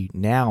ready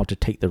now to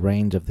take the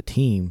reins of the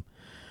team,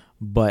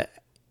 but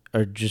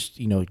are just,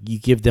 you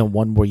give them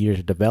one more year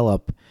to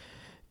develop.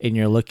 And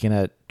you're looking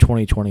at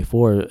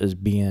 2024 as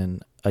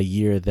being a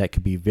year that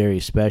could be very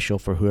special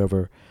for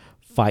whoever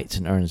fights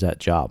and earns that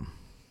job.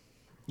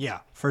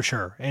 Yeah, for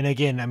sure. And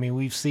again, I mean,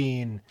 we've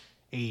seen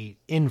a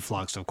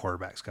influx of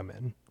quarterbacks come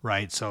in,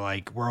 right? So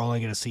like we're only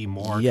going to see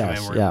more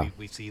come in.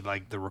 We see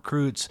like the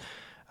recruits.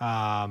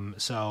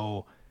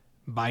 So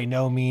by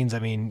no means, I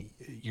mean,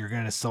 you're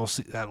going to still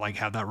see that, like,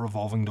 have that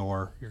revolving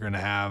door. You're going to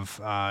have,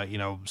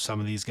 some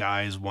of these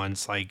guys,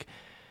 once like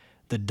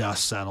the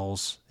dust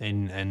settles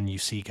and you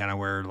see kind of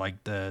where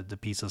like the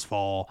pieces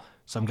fall,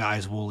 some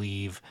guys will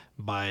leave.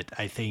 But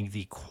I think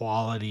the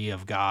quality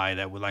of guy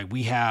that would, like,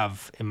 we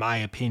have, in my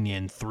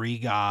opinion, 3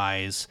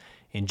 guys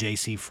in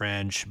JC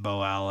French,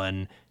 Bo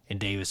Allen, and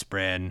Davis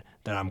Brin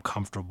that I'm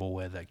comfortable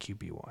with at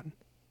QB1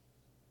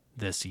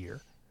 this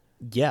year.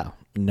 Yeah,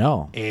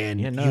 no. And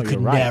you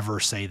could never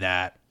say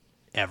that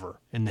ever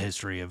in the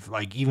history of,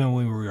 like, even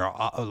when we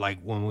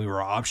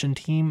were an option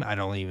team, I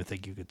don't even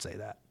think you could say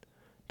that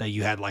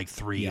you had like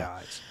 3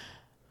 guys.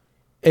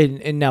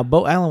 And now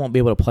Bo Allen won't be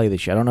able to play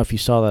this year. I don't know if you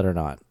saw that or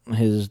not.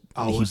 He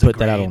put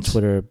that out on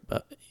Twitter.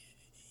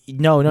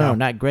 No,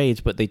 not grades,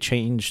 but they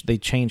changed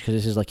because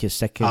this is like his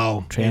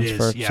second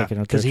transfer. It is, yeah.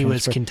 Because he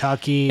was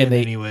Kentucky and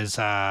then he was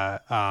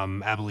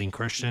Abilene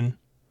Christian.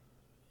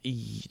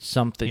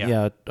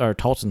 Something, or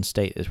Tulsa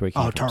State is where he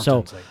came from.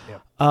 Tulsa State,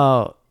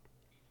 yeah.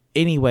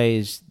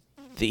 Anyways,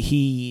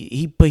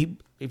 he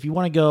if you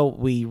want to go,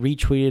 we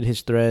retweeted his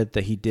thread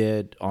that he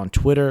did on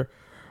Twitter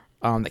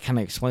that kind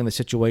of explain the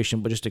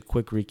situation. But just a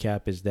quick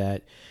recap is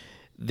that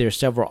there's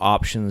several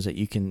options that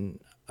you can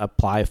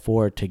apply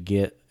for to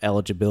get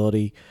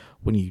eligibility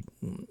when you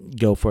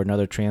go for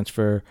another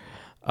transfer.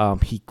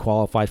 He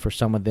qualified for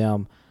some of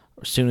them.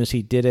 As soon as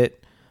he did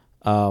it,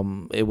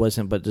 it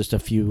wasn't but just a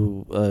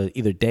few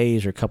either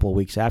days or a couple of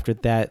weeks after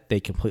that, they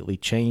completely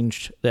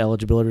changed the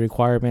eligibility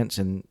requirements,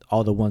 and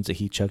all the ones that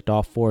he checked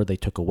off for, they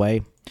took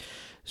away.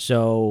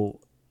 So,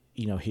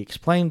 he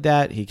explained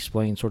that. He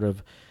explained sort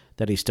of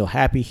that he's still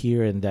happy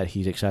here and that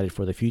he's excited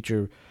for the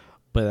future,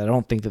 but I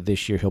don't think that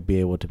this year he'll be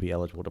able to be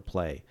eligible to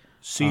play.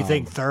 So you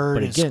think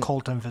third again, is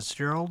Colton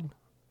Fitzgerald?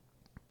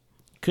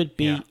 Could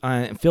be.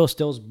 Yeah. Phil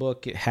Still's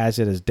book, it has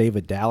it as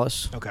David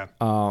Dallas. Okay.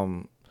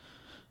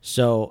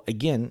 So,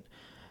 again,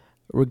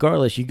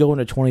 regardless, you go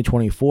into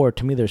 2024,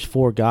 to me there's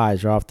 4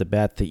 guys right off the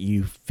bat that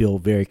you feel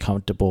very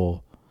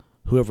comfortable.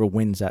 Whoever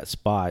wins that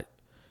spot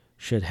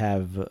should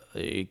have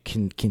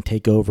can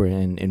take over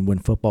and win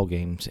football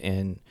games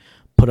and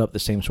put up the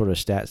same sort of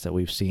stats that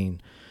we've seen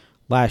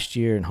last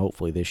year and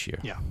hopefully this year.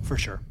 Yeah, for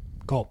sure.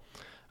 Cool.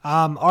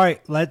 All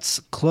right, let's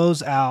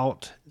close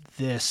out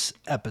this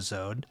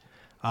episode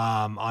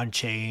on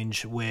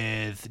change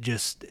with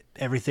just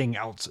everything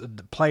else,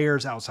 the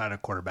players outside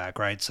of quarterback,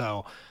 right?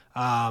 So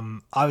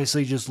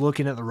obviously just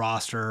looking at the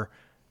roster,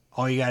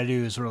 all you got to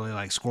do is really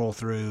like scroll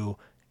through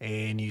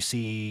and you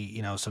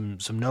see, some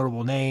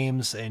notable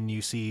names, and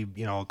you see,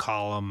 a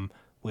column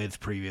with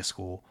previous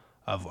school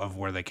of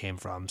where they came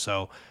from.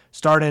 So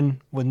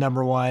starting with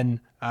number 1,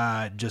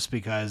 just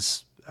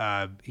because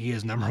he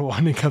is number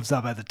 1 and comes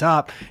up at the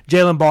top,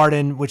 Jalen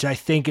Barden, which I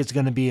think is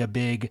going to be a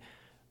big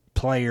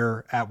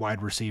player at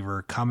wide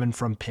receiver, coming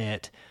from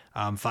Pitt,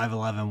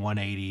 5'11",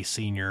 180,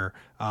 senior,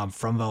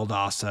 from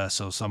Valdosta,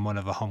 so somewhat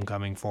of a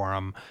homecoming for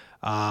him.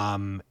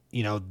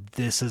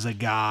 This is a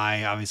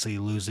guy obviously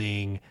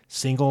losing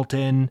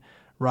Singleton,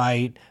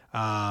 right?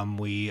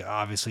 We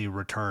obviously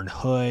return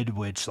Hood,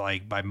 which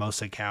like by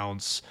most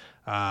accounts,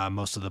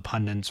 most of the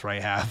pundits,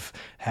 right,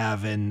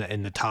 have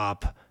in the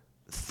top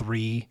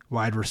 3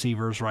 wide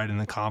receivers, right, in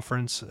the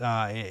conference,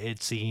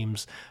 it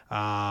seems.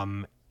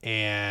 But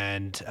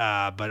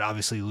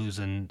obviously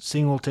losing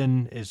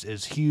Singleton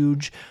is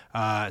huge.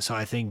 So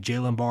I think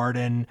Jalen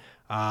Barden,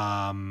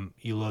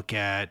 you look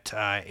at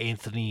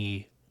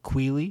Anthony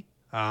Quealy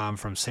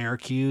from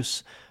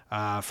Syracuse,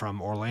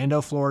 from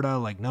Orlando, Florida,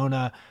 like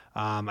Nona.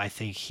 I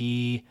think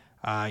he,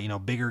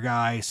 bigger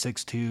guy,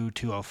 6'2",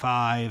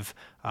 205,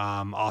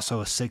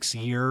 also a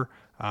 6th year.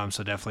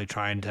 So definitely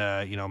trying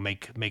to,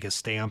 make a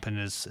stamp in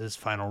his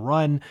final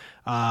run.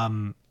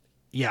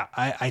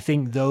 I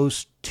think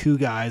those 2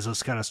 guys,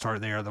 let's kind of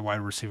start there at the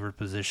wide receiver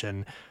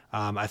position.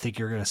 I think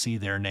you're going to see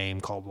their name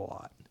called a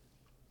lot.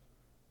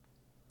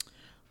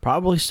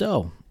 Probably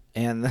so.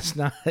 And that's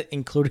not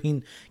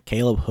including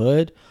Caleb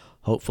Hood,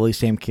 hopefully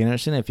Sam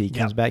Kinnerson if he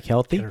comes back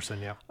healthy.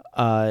 Kinnerson, yeah.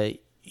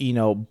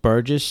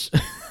 Burgess.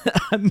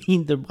 I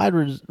mean, the wide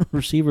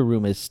receiver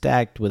room is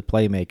stacked with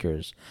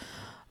playmakers.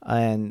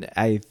 And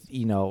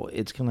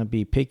it's going to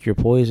be pick your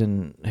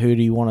poison. Who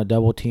do you want to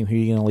double team? Who are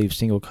you going to leave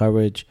single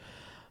coverage?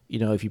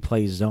 If you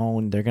play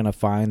zone, they're going to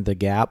find the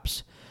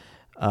gaps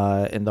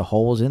and the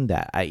holes in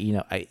that.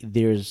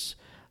 There's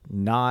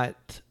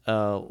not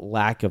a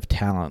lack of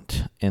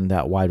talent in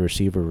that wide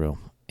receiver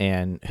room.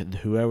 And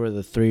whoever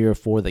the 3 or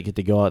 4 that get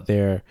to go out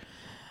there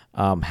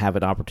have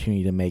an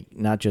opportunity to make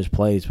not just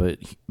plays, but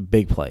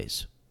big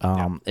plays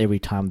every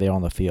time they're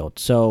on the field.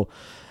 So,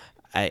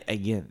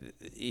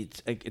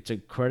 it's a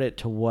credit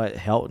to what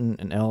Helton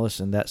and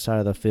Ellis and that side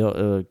of the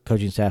field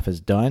coaching staff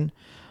has done.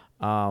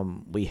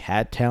 We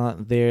had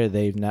talent there.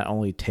 They've not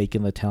only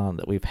taken the talent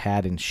that we've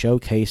had and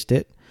showcased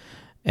it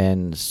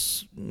and,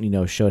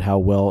 showed how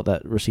well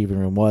that receiving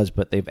room was,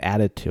 but they've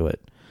added to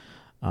it.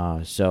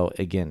 So,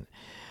 again,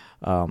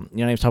 I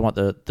was talking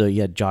about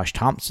you had Josh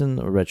Thompson,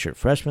 a redshirt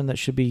freshman that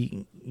should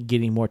be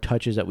getting more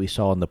touches that we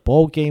saw in the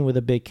bowl game with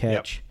a big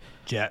catch. Yep.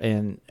 Jet.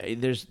 And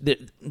there's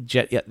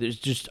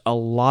just a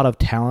lot of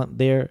talent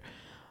there.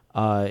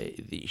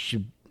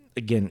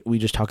 Again, we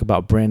just talk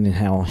about Brandon,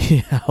 how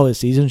his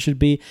season should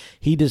be.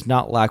 He does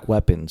not lack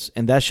weapons,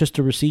 and that's just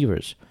the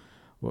receivers.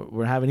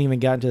 We haven't even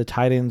gotten to the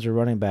tight ends or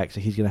running backs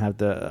that he's going to have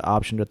the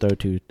option to throw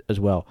to as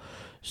well.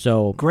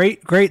 So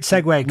great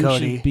segue,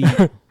 Cody.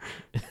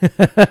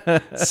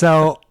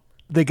 So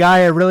the guy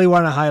I really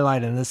want to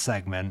highlight in this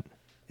segment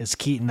is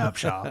Keaton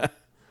Upshaw,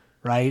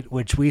 right?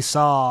 Which we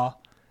saw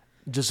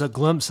just a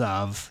glimpse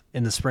of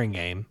in the spring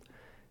game.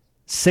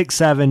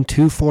 6'7",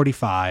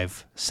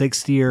 245,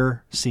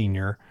 6th-year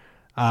senior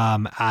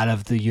out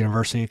of the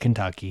University of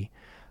Kentucky.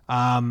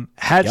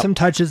 Had some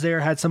touches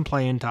there, had some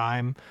playing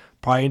time.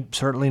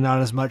 Certainly not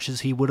as much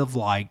as he would have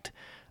liked.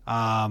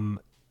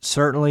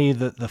 Certainly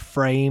the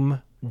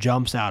frame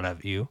jumps out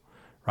of you,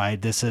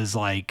 right? This is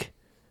like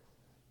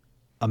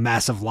a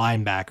massive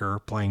linebacker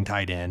playing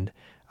tight end,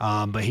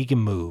 but he can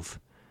move.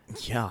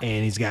 Yeah.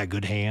 And he's got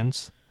good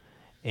hands,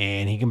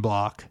 and he can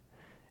block.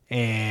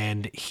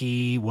 And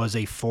he was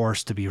a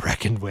force to be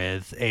reckoned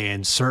with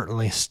and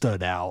certainly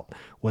stood out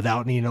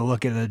without needing to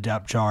look at the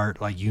depth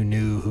chart. Like, you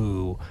knew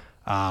who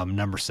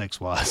number 6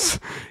 was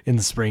in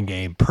the spring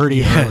game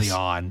pretty early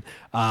on.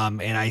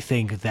 And I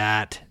think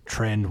that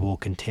trend will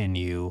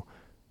continue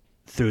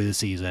through the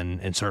season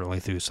and certainly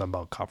through Sun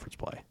Belt Conference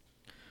play.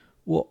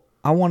 Well,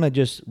 I want to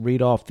just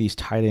read off these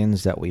tight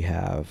ends that we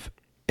have,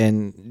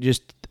 and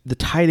just the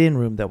tight end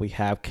room that we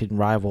have can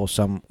rival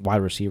some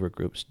wide receiver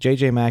groups.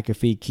 J.J.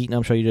 McAfee, Keaton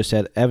Upshaw, you just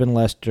said, Evan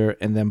Lester,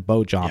 and then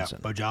Bo Johnson.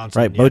 Yeah, Bo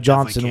Johnson. Right, yeah, Bo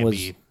Johnson was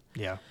be,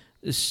 yeah.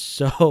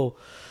 So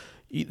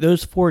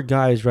those 4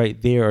 guys right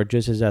there are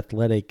just as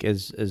athletic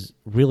as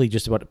really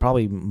just about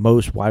probably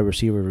most wide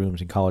receiver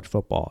rooms in college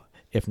football,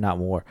 if not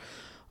more.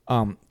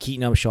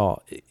 Keaton Upshaw,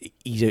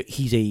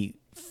 he's a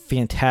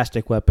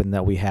fantastic weapon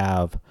that we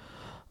have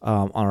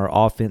on our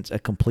offense, a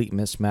complete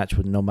mismatch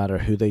with no matter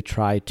who they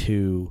try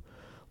to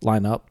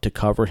line up to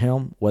cover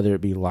him, whether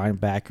it be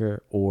linebacker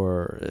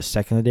or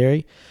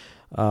secondary.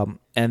 And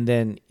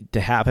then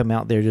to have him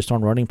out there just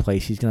on running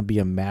plays, he's going to be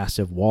a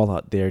massive wall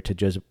out there to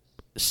just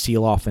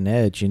seal off an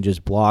edge and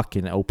just block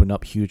and open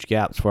up huge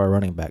gaps for our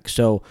running back.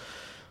 So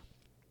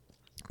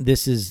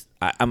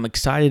I'm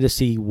excited to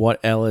see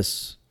what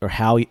Ellis or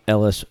how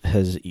Ellis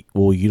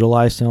will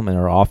utilize him in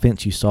our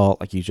offense. You saw,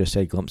 like you just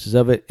said, glimpses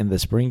of it in the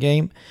spring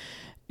game.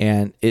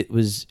 And it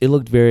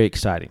looked very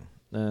exciting,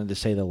 to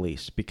say the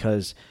least,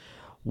 because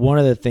one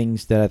of the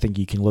things that I think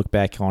you can look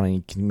back on and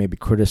you can maybe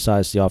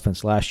criticize the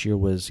offense last year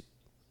was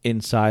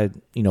inside,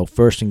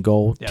 first and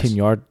goal,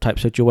 10-yard type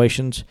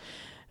situations.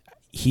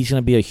 He's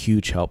going to be a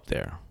huge help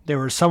there. They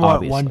were somewhat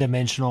obviously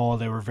one-dimensional.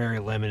 They were very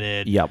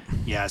limited. Yep.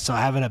 Yeah, so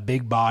having a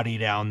big body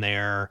down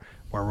there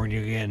where when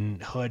you're getting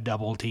Hood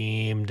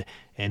double-teamed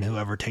and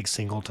whoever takes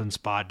Singleton's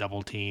spot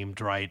double-teamed,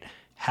 right,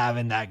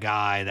 having that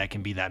guy that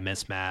can be that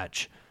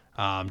mismatch.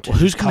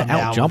 Who's going to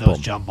out-jump those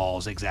them? Jump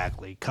balls,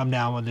 exactly. Come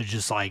down when they're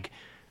just like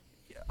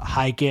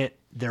hike it,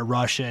 they're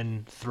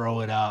rushing,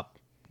 throw it up,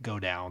 go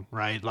down,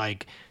 right?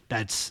 Like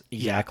that's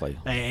exactly.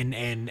 Yeah.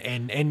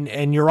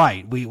 And you're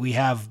right. We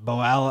have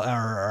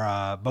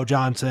Bo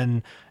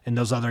Johnson and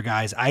those other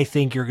guys. I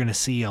think you're going to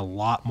see a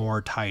lot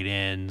more tight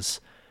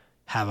ends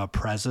have a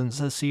presence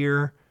this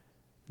year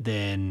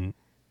than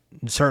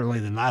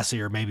last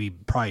year, maybe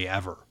probably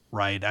ever.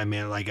 Right. I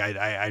mean, like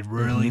I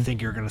really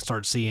think you're going to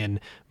start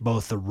seeing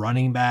both the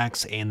running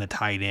backs and the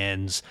tight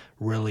ends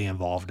really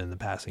involved in the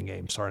passing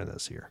game starting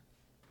this year.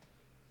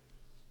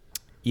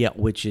 Yeah,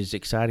 which is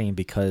exciting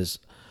because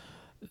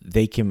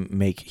they can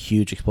make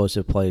huge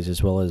explosive plays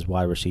as well as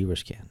wide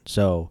receivers can.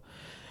 So,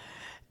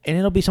 and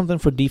it'll be something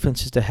for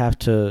defenses to have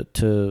to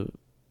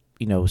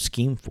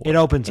scheme for. It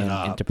opens it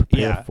up. And to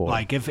prepare for.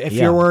 Like if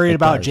you're worried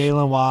about does.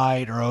 Jalen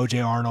White or O.J.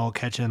 Arnold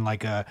catching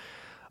like a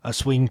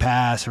swing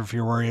pass, or if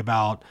you're worried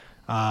about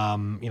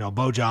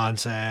Bo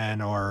Johnson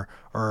or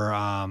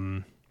Keaton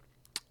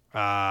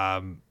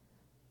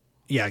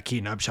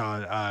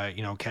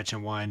Upshaw,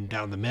 catching one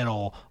down the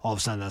middle, all of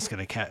a sudden that's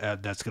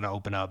gonna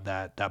open up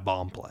that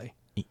bomb play.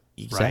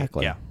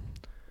 Exactly. Right?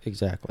 Yeah.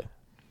 Exactly.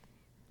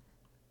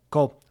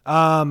 Cool.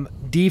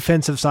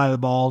 Defensive side of the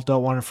ball,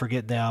 don't want to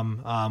forget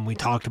them. We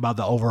talked about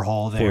the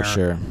overhaul there. For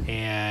sure.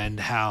 And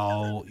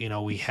how,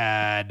 we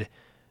had,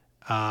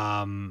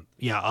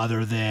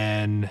 other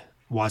than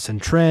Watson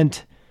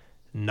Trent,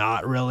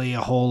 not really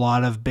a whole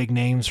lot of big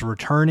names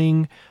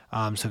returning.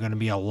 So going to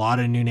be a lot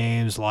of new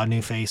names, a lot of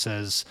new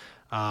faces,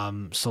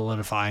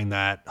 solidifying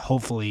that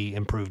hopefully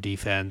improved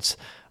defense.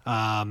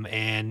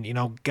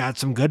 And got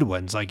some good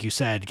ones. Like you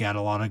said, got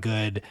a lot of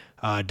good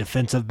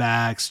defensive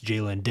backs.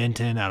 Jalen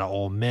Denton out of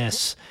Ole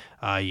Miss.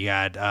 You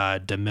got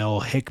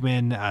DeMille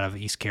Hickman out of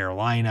East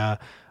Carolina.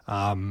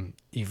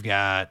 You've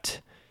got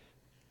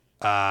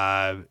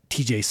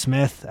TJ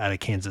Smith out of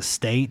Kansas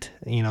State.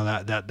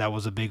 That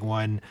was a big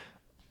one.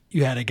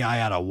 You had a guy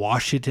out of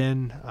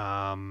Washington.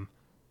 Cam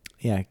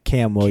Williams.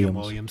 Cam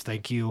Williams,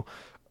 thank you.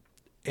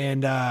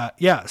 And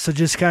so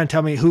just kind of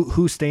tell me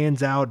who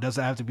stands out.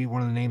 Doesn't have to be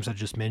one of the names I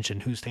just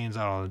mentioned. Who stands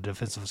out on the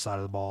defensive side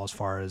of the ball as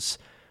far as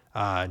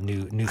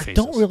new faces? I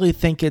don't really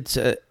think it's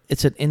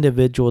an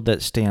individual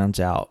that stands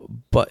out,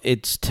 but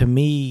it's, to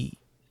me,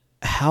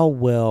 how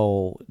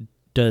well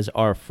does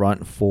our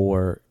front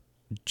four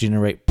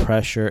generate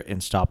pressure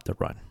and stop the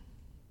run?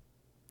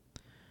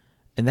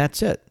 And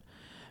that's it.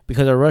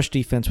 Because our rush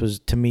defense was,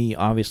 to me,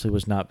 obviously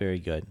was not very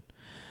good.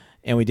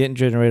 And we didn't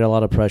generate a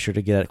lot of pressure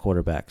to get at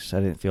quarterbacks, I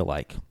didn't feel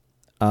like.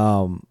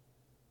 To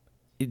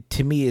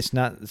me, it's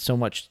not so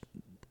much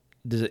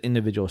does an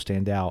individual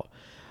stand out.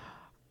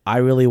 I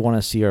really want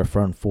to see our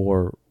front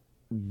four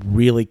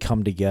really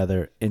come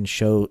together and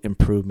show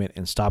improvement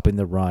in stopping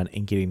the run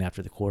and getting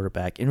after the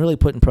quarterback and really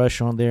putting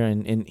pressure on there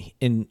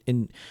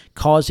and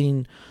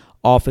causing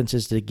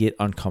offenses to get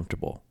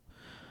uncomfortable.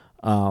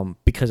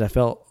 Because I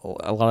felt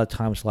a lot of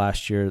times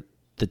last year,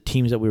 the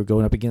teams that we were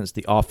going up against,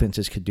 the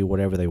offenses could do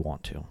whatever they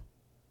want to.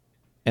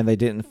 And they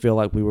didn't feel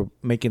like we were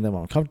making them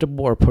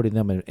uncomfortable or putting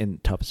them in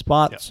tough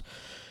spots. Yep.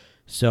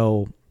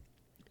 So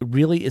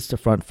really it's the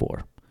front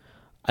four.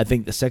 I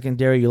think the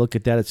secondary, you look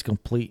at that, it's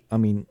complete. I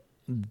mean,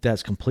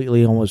 that's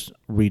completely almost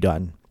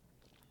redone.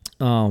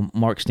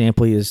 Mark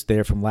Stampley is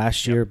there from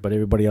last year, but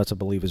everybody else I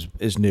believe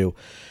is new.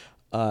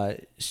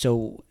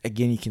 So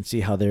again, you can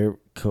see how they're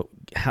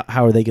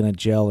how are they going to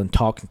gel and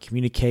talk and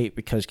communicate,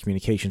 because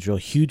communication is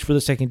really huge for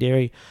the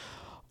secondary.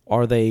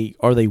 Are they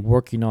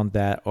working on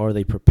that? Are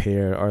they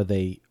prepared? Are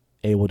they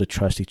able to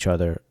trust each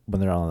other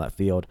when they're on that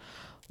field?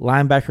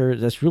 Linebacker,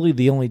 that's really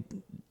the only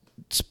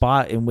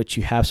spot in which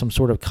you have some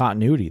sort of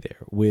continuity there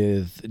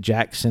with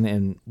Jackson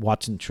and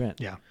Watson Trent.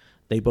 Yeah.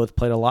 They both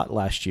played a lot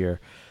last year.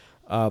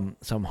 So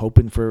I'm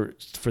hoping for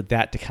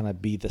that to kind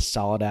of be the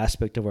solid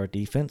aspect of our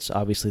defense.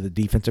 Obviously, the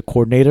defensive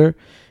coordinator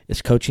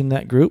is coaching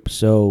that group,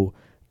 so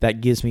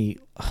that gives me,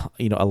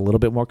 a little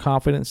bit more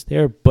confidence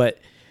there. But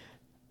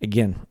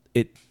again,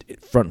 it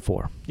front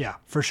four. Yeah,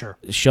 for sure.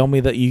 Show me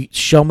that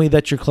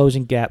you're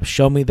closing gaps.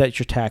 Show me that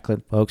you're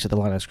tackling folks at the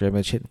line of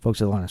scrimmage, hitting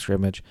folks at the line of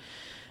scrimmage,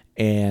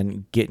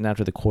 and getting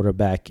after the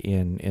quarterback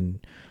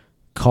and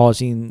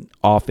causing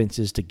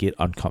offenses to get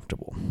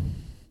uncomfortable.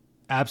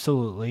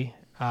 Absolutely.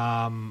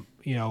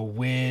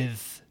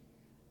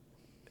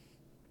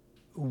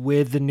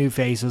 With the new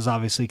faces,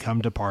 obviously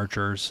come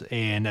departures,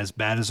 and as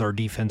bad as our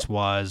defense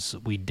was,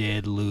 we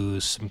did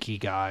lose some key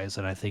guys,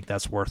 and I think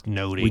that's worth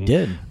noting. We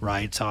did,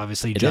 right? So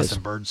obviously,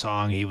 Justin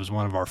Birdsong, he was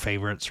one of our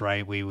favorites,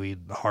 right? We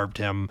harped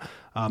him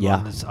on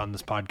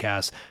this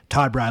podcast.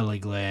 Todd Bradley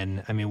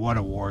Glenn, I mean, what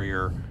a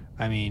warrior!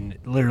 I mean,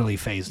 literally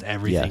faced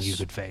everything you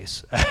could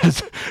face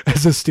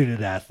as a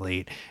student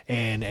athlete,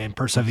 and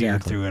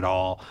persevered through it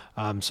all.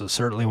 So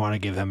certainly want to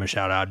give him a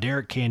shout out.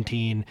 Derek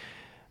Canteen,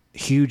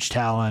 huge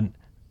talent.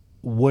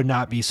 Would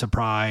not be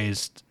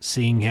surprised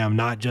seeing him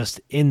not just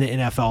in the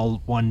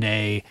NFL one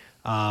day,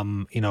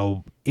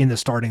 in the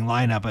starting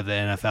lineup of the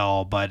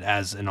NFL, but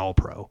as an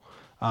All-Pro.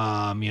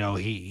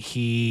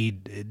 He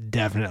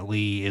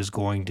definitely is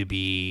going to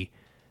be,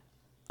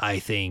 I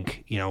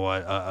think,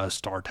 a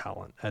star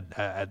talent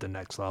at the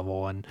next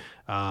level, and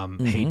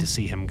hate to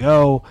see him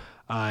go.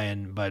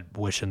 But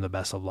wish him the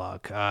best of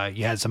luck.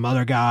 You had some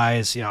other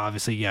guys,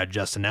 obviously you had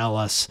Justin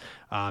Ellis,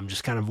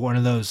 just kind of one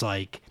of those,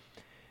 like,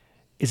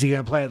 is he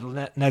going to play at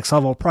the next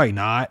level? Probably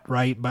not,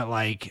 right? But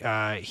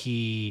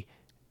he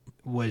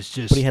was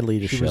just. But he had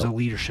leadership. He was a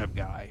leadership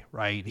guy,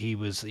 right? He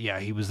was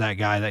that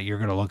guy that you're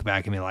going to look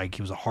back and be like,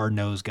 he was a hard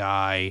nosed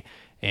guy,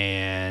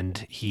 and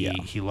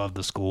he loved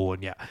the school,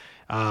 and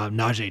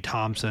Najee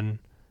Thompson,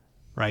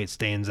 right,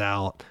 stands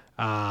out.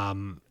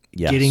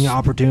 Getting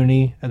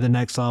opportunity at the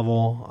next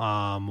level.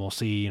 We'll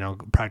see,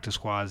 practice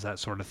squads, that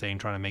sort of thing,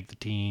 trying to make the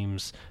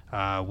teams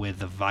with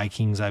the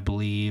Vikings, I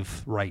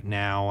believe, right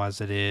now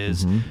as it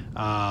is.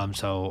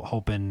 So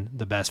hoping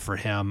the best for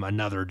him.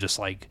 Another just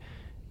like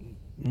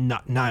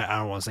not I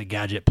don't want to say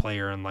gadget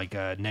player in like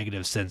a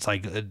negative sense,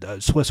 like a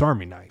Swiss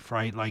Army knife,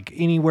 right? Like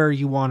anywhere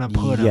you want to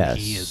put him,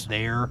 he is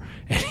there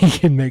and he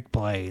can make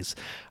plays.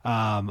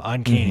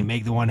 Uncanny,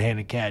 make the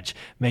one-handed catch,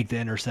 make the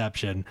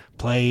interception,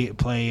 play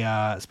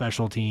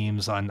special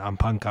teams on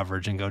punt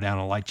coverage and go down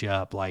and light you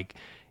up, like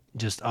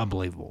just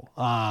unbelievable.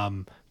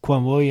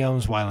 Quinn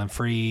Williams, Wyland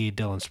Free,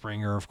 Dylan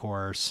Springer, of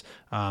course,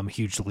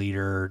 huge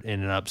leader,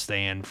 ended up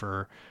staying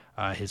for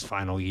his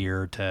final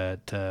year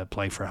to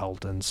play for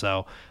Helton.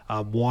 So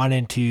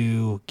wanted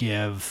to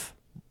give,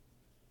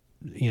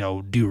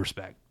 due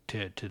respect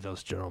to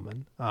those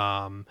gentlemen.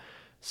 Cody,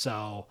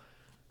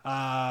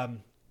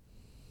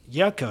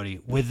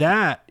 with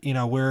that,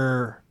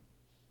 we're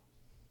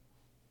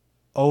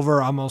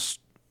over almost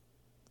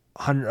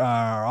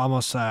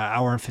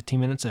hour and 15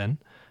 minutes in.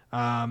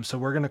 So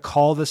we're going to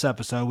call this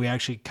episode. We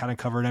actually kind of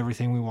covered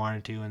everything we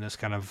wanted to in this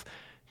kind of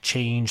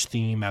change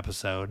theme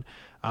episode.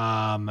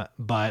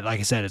 But like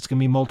I said, it's going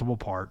to be multiple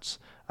parts.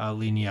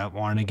 Leading you up,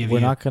 wanting to give we're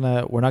not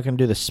gonna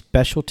do the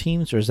special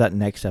teams, or is that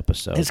next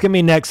episode? It's gonna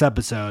be next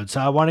episode. So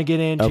I want to get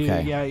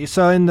into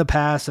So in the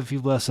past, if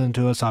you've listened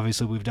to us,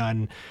 obviously we've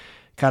done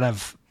kind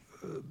of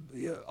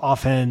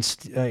offense,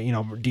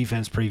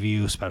 defense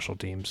preview, special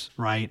teams,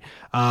 right?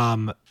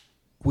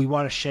 We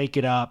want to shake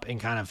it up and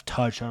kind of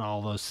touch on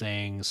all those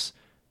things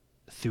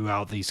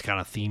throughout these kind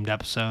of themed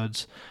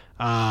episodes.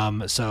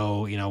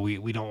 So,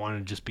 we don't want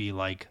to just be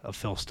like a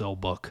Phil Still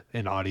book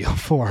in audio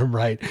form,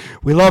 right?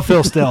 We love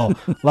Phil Still,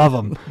 love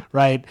him,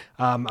 right?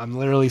 I'm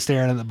literally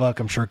staring at the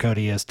book. I'm sure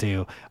Cody is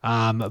too.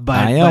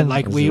 But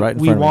like we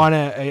want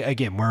to,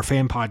 again, we're a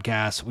fan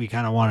podcast. We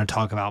kind of want to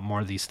talk about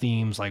more of these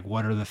themes, like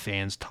what are the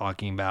fans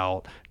talking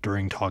about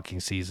during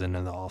talking season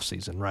and the off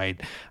season, right?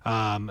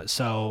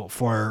 So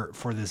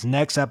for this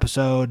next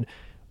episode,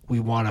 we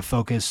want to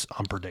focus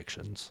on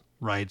predictions,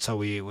 right? So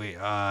we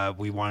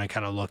want to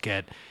kind of look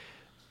at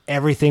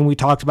everything we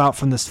talked about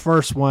from this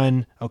first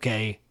one.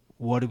 Okay,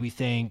 what do we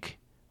think?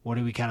 What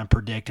do we kind of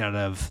predict out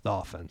of the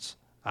offense,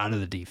 out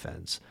of the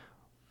defense?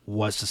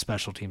 What's the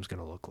special teams going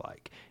to look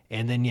like?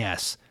 And then,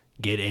 yes,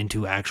 get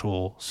into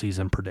actual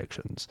season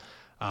predictions.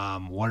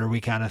 What are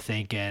we kind of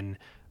thinking?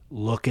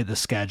 Look at the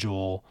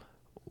schedule.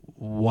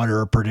 What are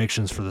our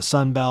predictions for the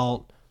Sun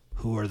Belt?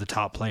 Who are the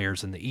top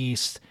players in the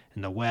East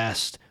and the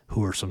West?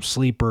 Who are some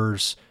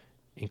sleepers,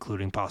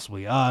 including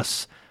possibly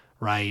us,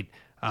 right?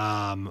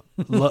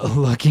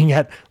 looking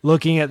at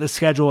the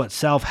schedule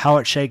itself, how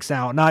it shakes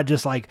out, not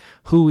just like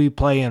who we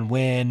play and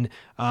when,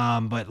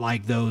 but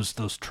like those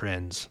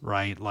trends,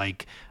 right?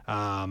 Like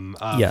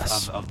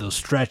of those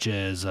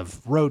stretches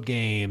of road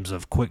games,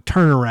 of quick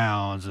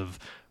turnarounds, of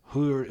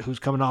who's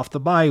coming off the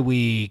bye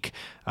week,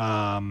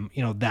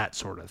 that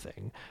sort of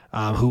thing.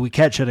 Who we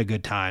catch at a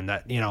good time,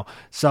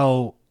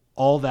 so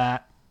all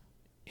that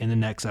in the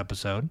next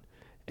episode.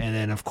 And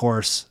then of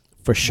course,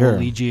 for sure, we'll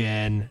lead you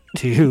in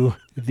to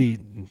the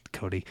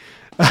Cody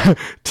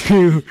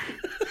to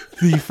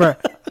the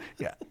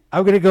yeah.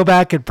 I'm gonna go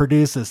back and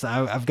produce this.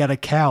 I've got to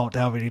count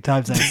how many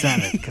times I said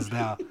it because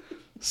now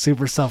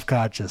super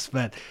self-conscious.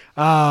 But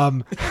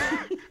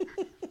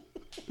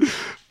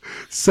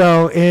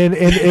so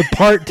in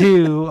part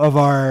 2 of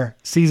our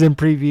season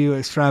preview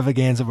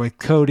extravaganza with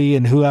Cody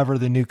and whoever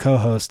the new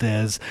co-host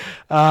is,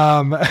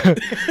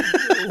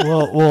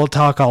 we'll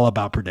talk all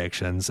about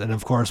predictions, and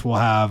of course we'll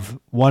have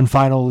one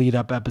final lead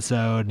up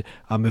episode.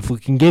 If we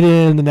can get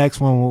in the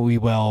next one, we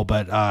will.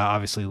 But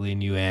obviously,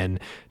 leading you in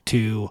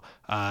to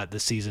the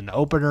season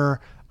opener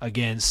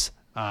against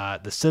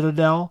the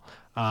Citadel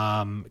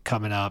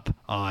coming up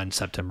on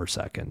September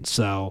 2nd.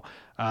 So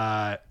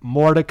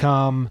more to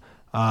come.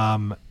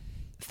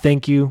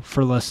 Thank you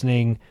for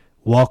listening.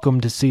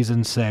 Welcome to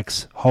season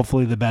 6.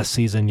 Hopefully the best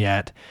season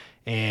yet.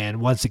 And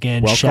once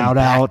again,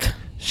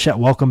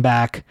 welcome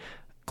back.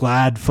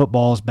 Glad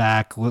football's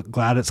back.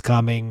 Glad it's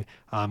coming.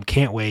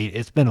 Can't wait.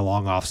 It's been a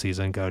long off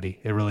season, Cody.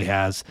 It really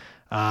has.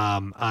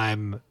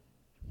 I'm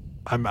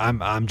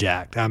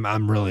jacked.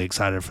 I'm really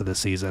excited for this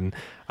season.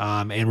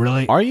 And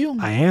really, are you?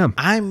 I am.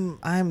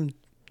 I'm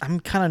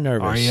kind of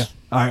nervous. Are you?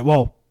 All right.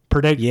 Well,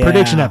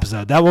 prediction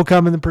episode. That will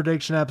come in the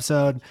prediction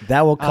episode.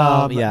 That will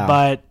come. Yeah.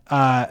 But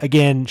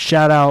again,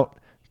 shout out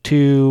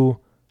to,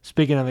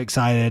 speaking of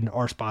excited,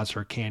 our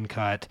sponsor, Can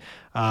Cut.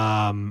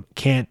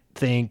 Can't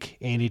thank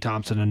Andy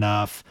Thompson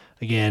enough.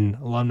 Again,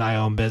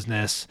 alumni-owned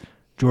business,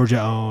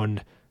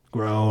 Georgia-owned,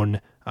 grown.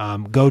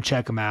 Go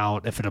check them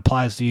out. If it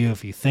applies to you,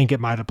 if you think it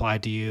might apply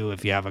to you,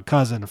 if you have a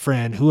cousin, a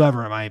friend,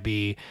 whoever it might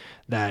be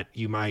that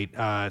you might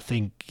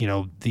think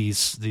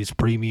these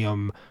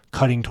premium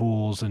cutting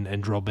tools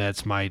and drill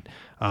bits might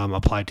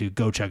apply to,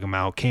 go check them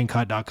out.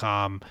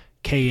 Cancut.com,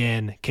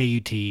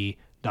 KNKUT.com.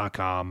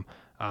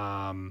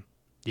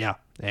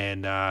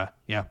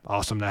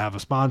 Awesome to have a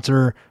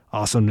sponsor.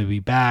 Awesome to be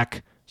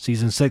back.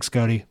 Season 6,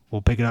 Cody.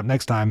 We'll pick it up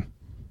next time.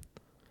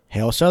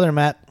 Hail Southern,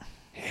 Matt.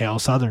 Hail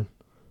Southern.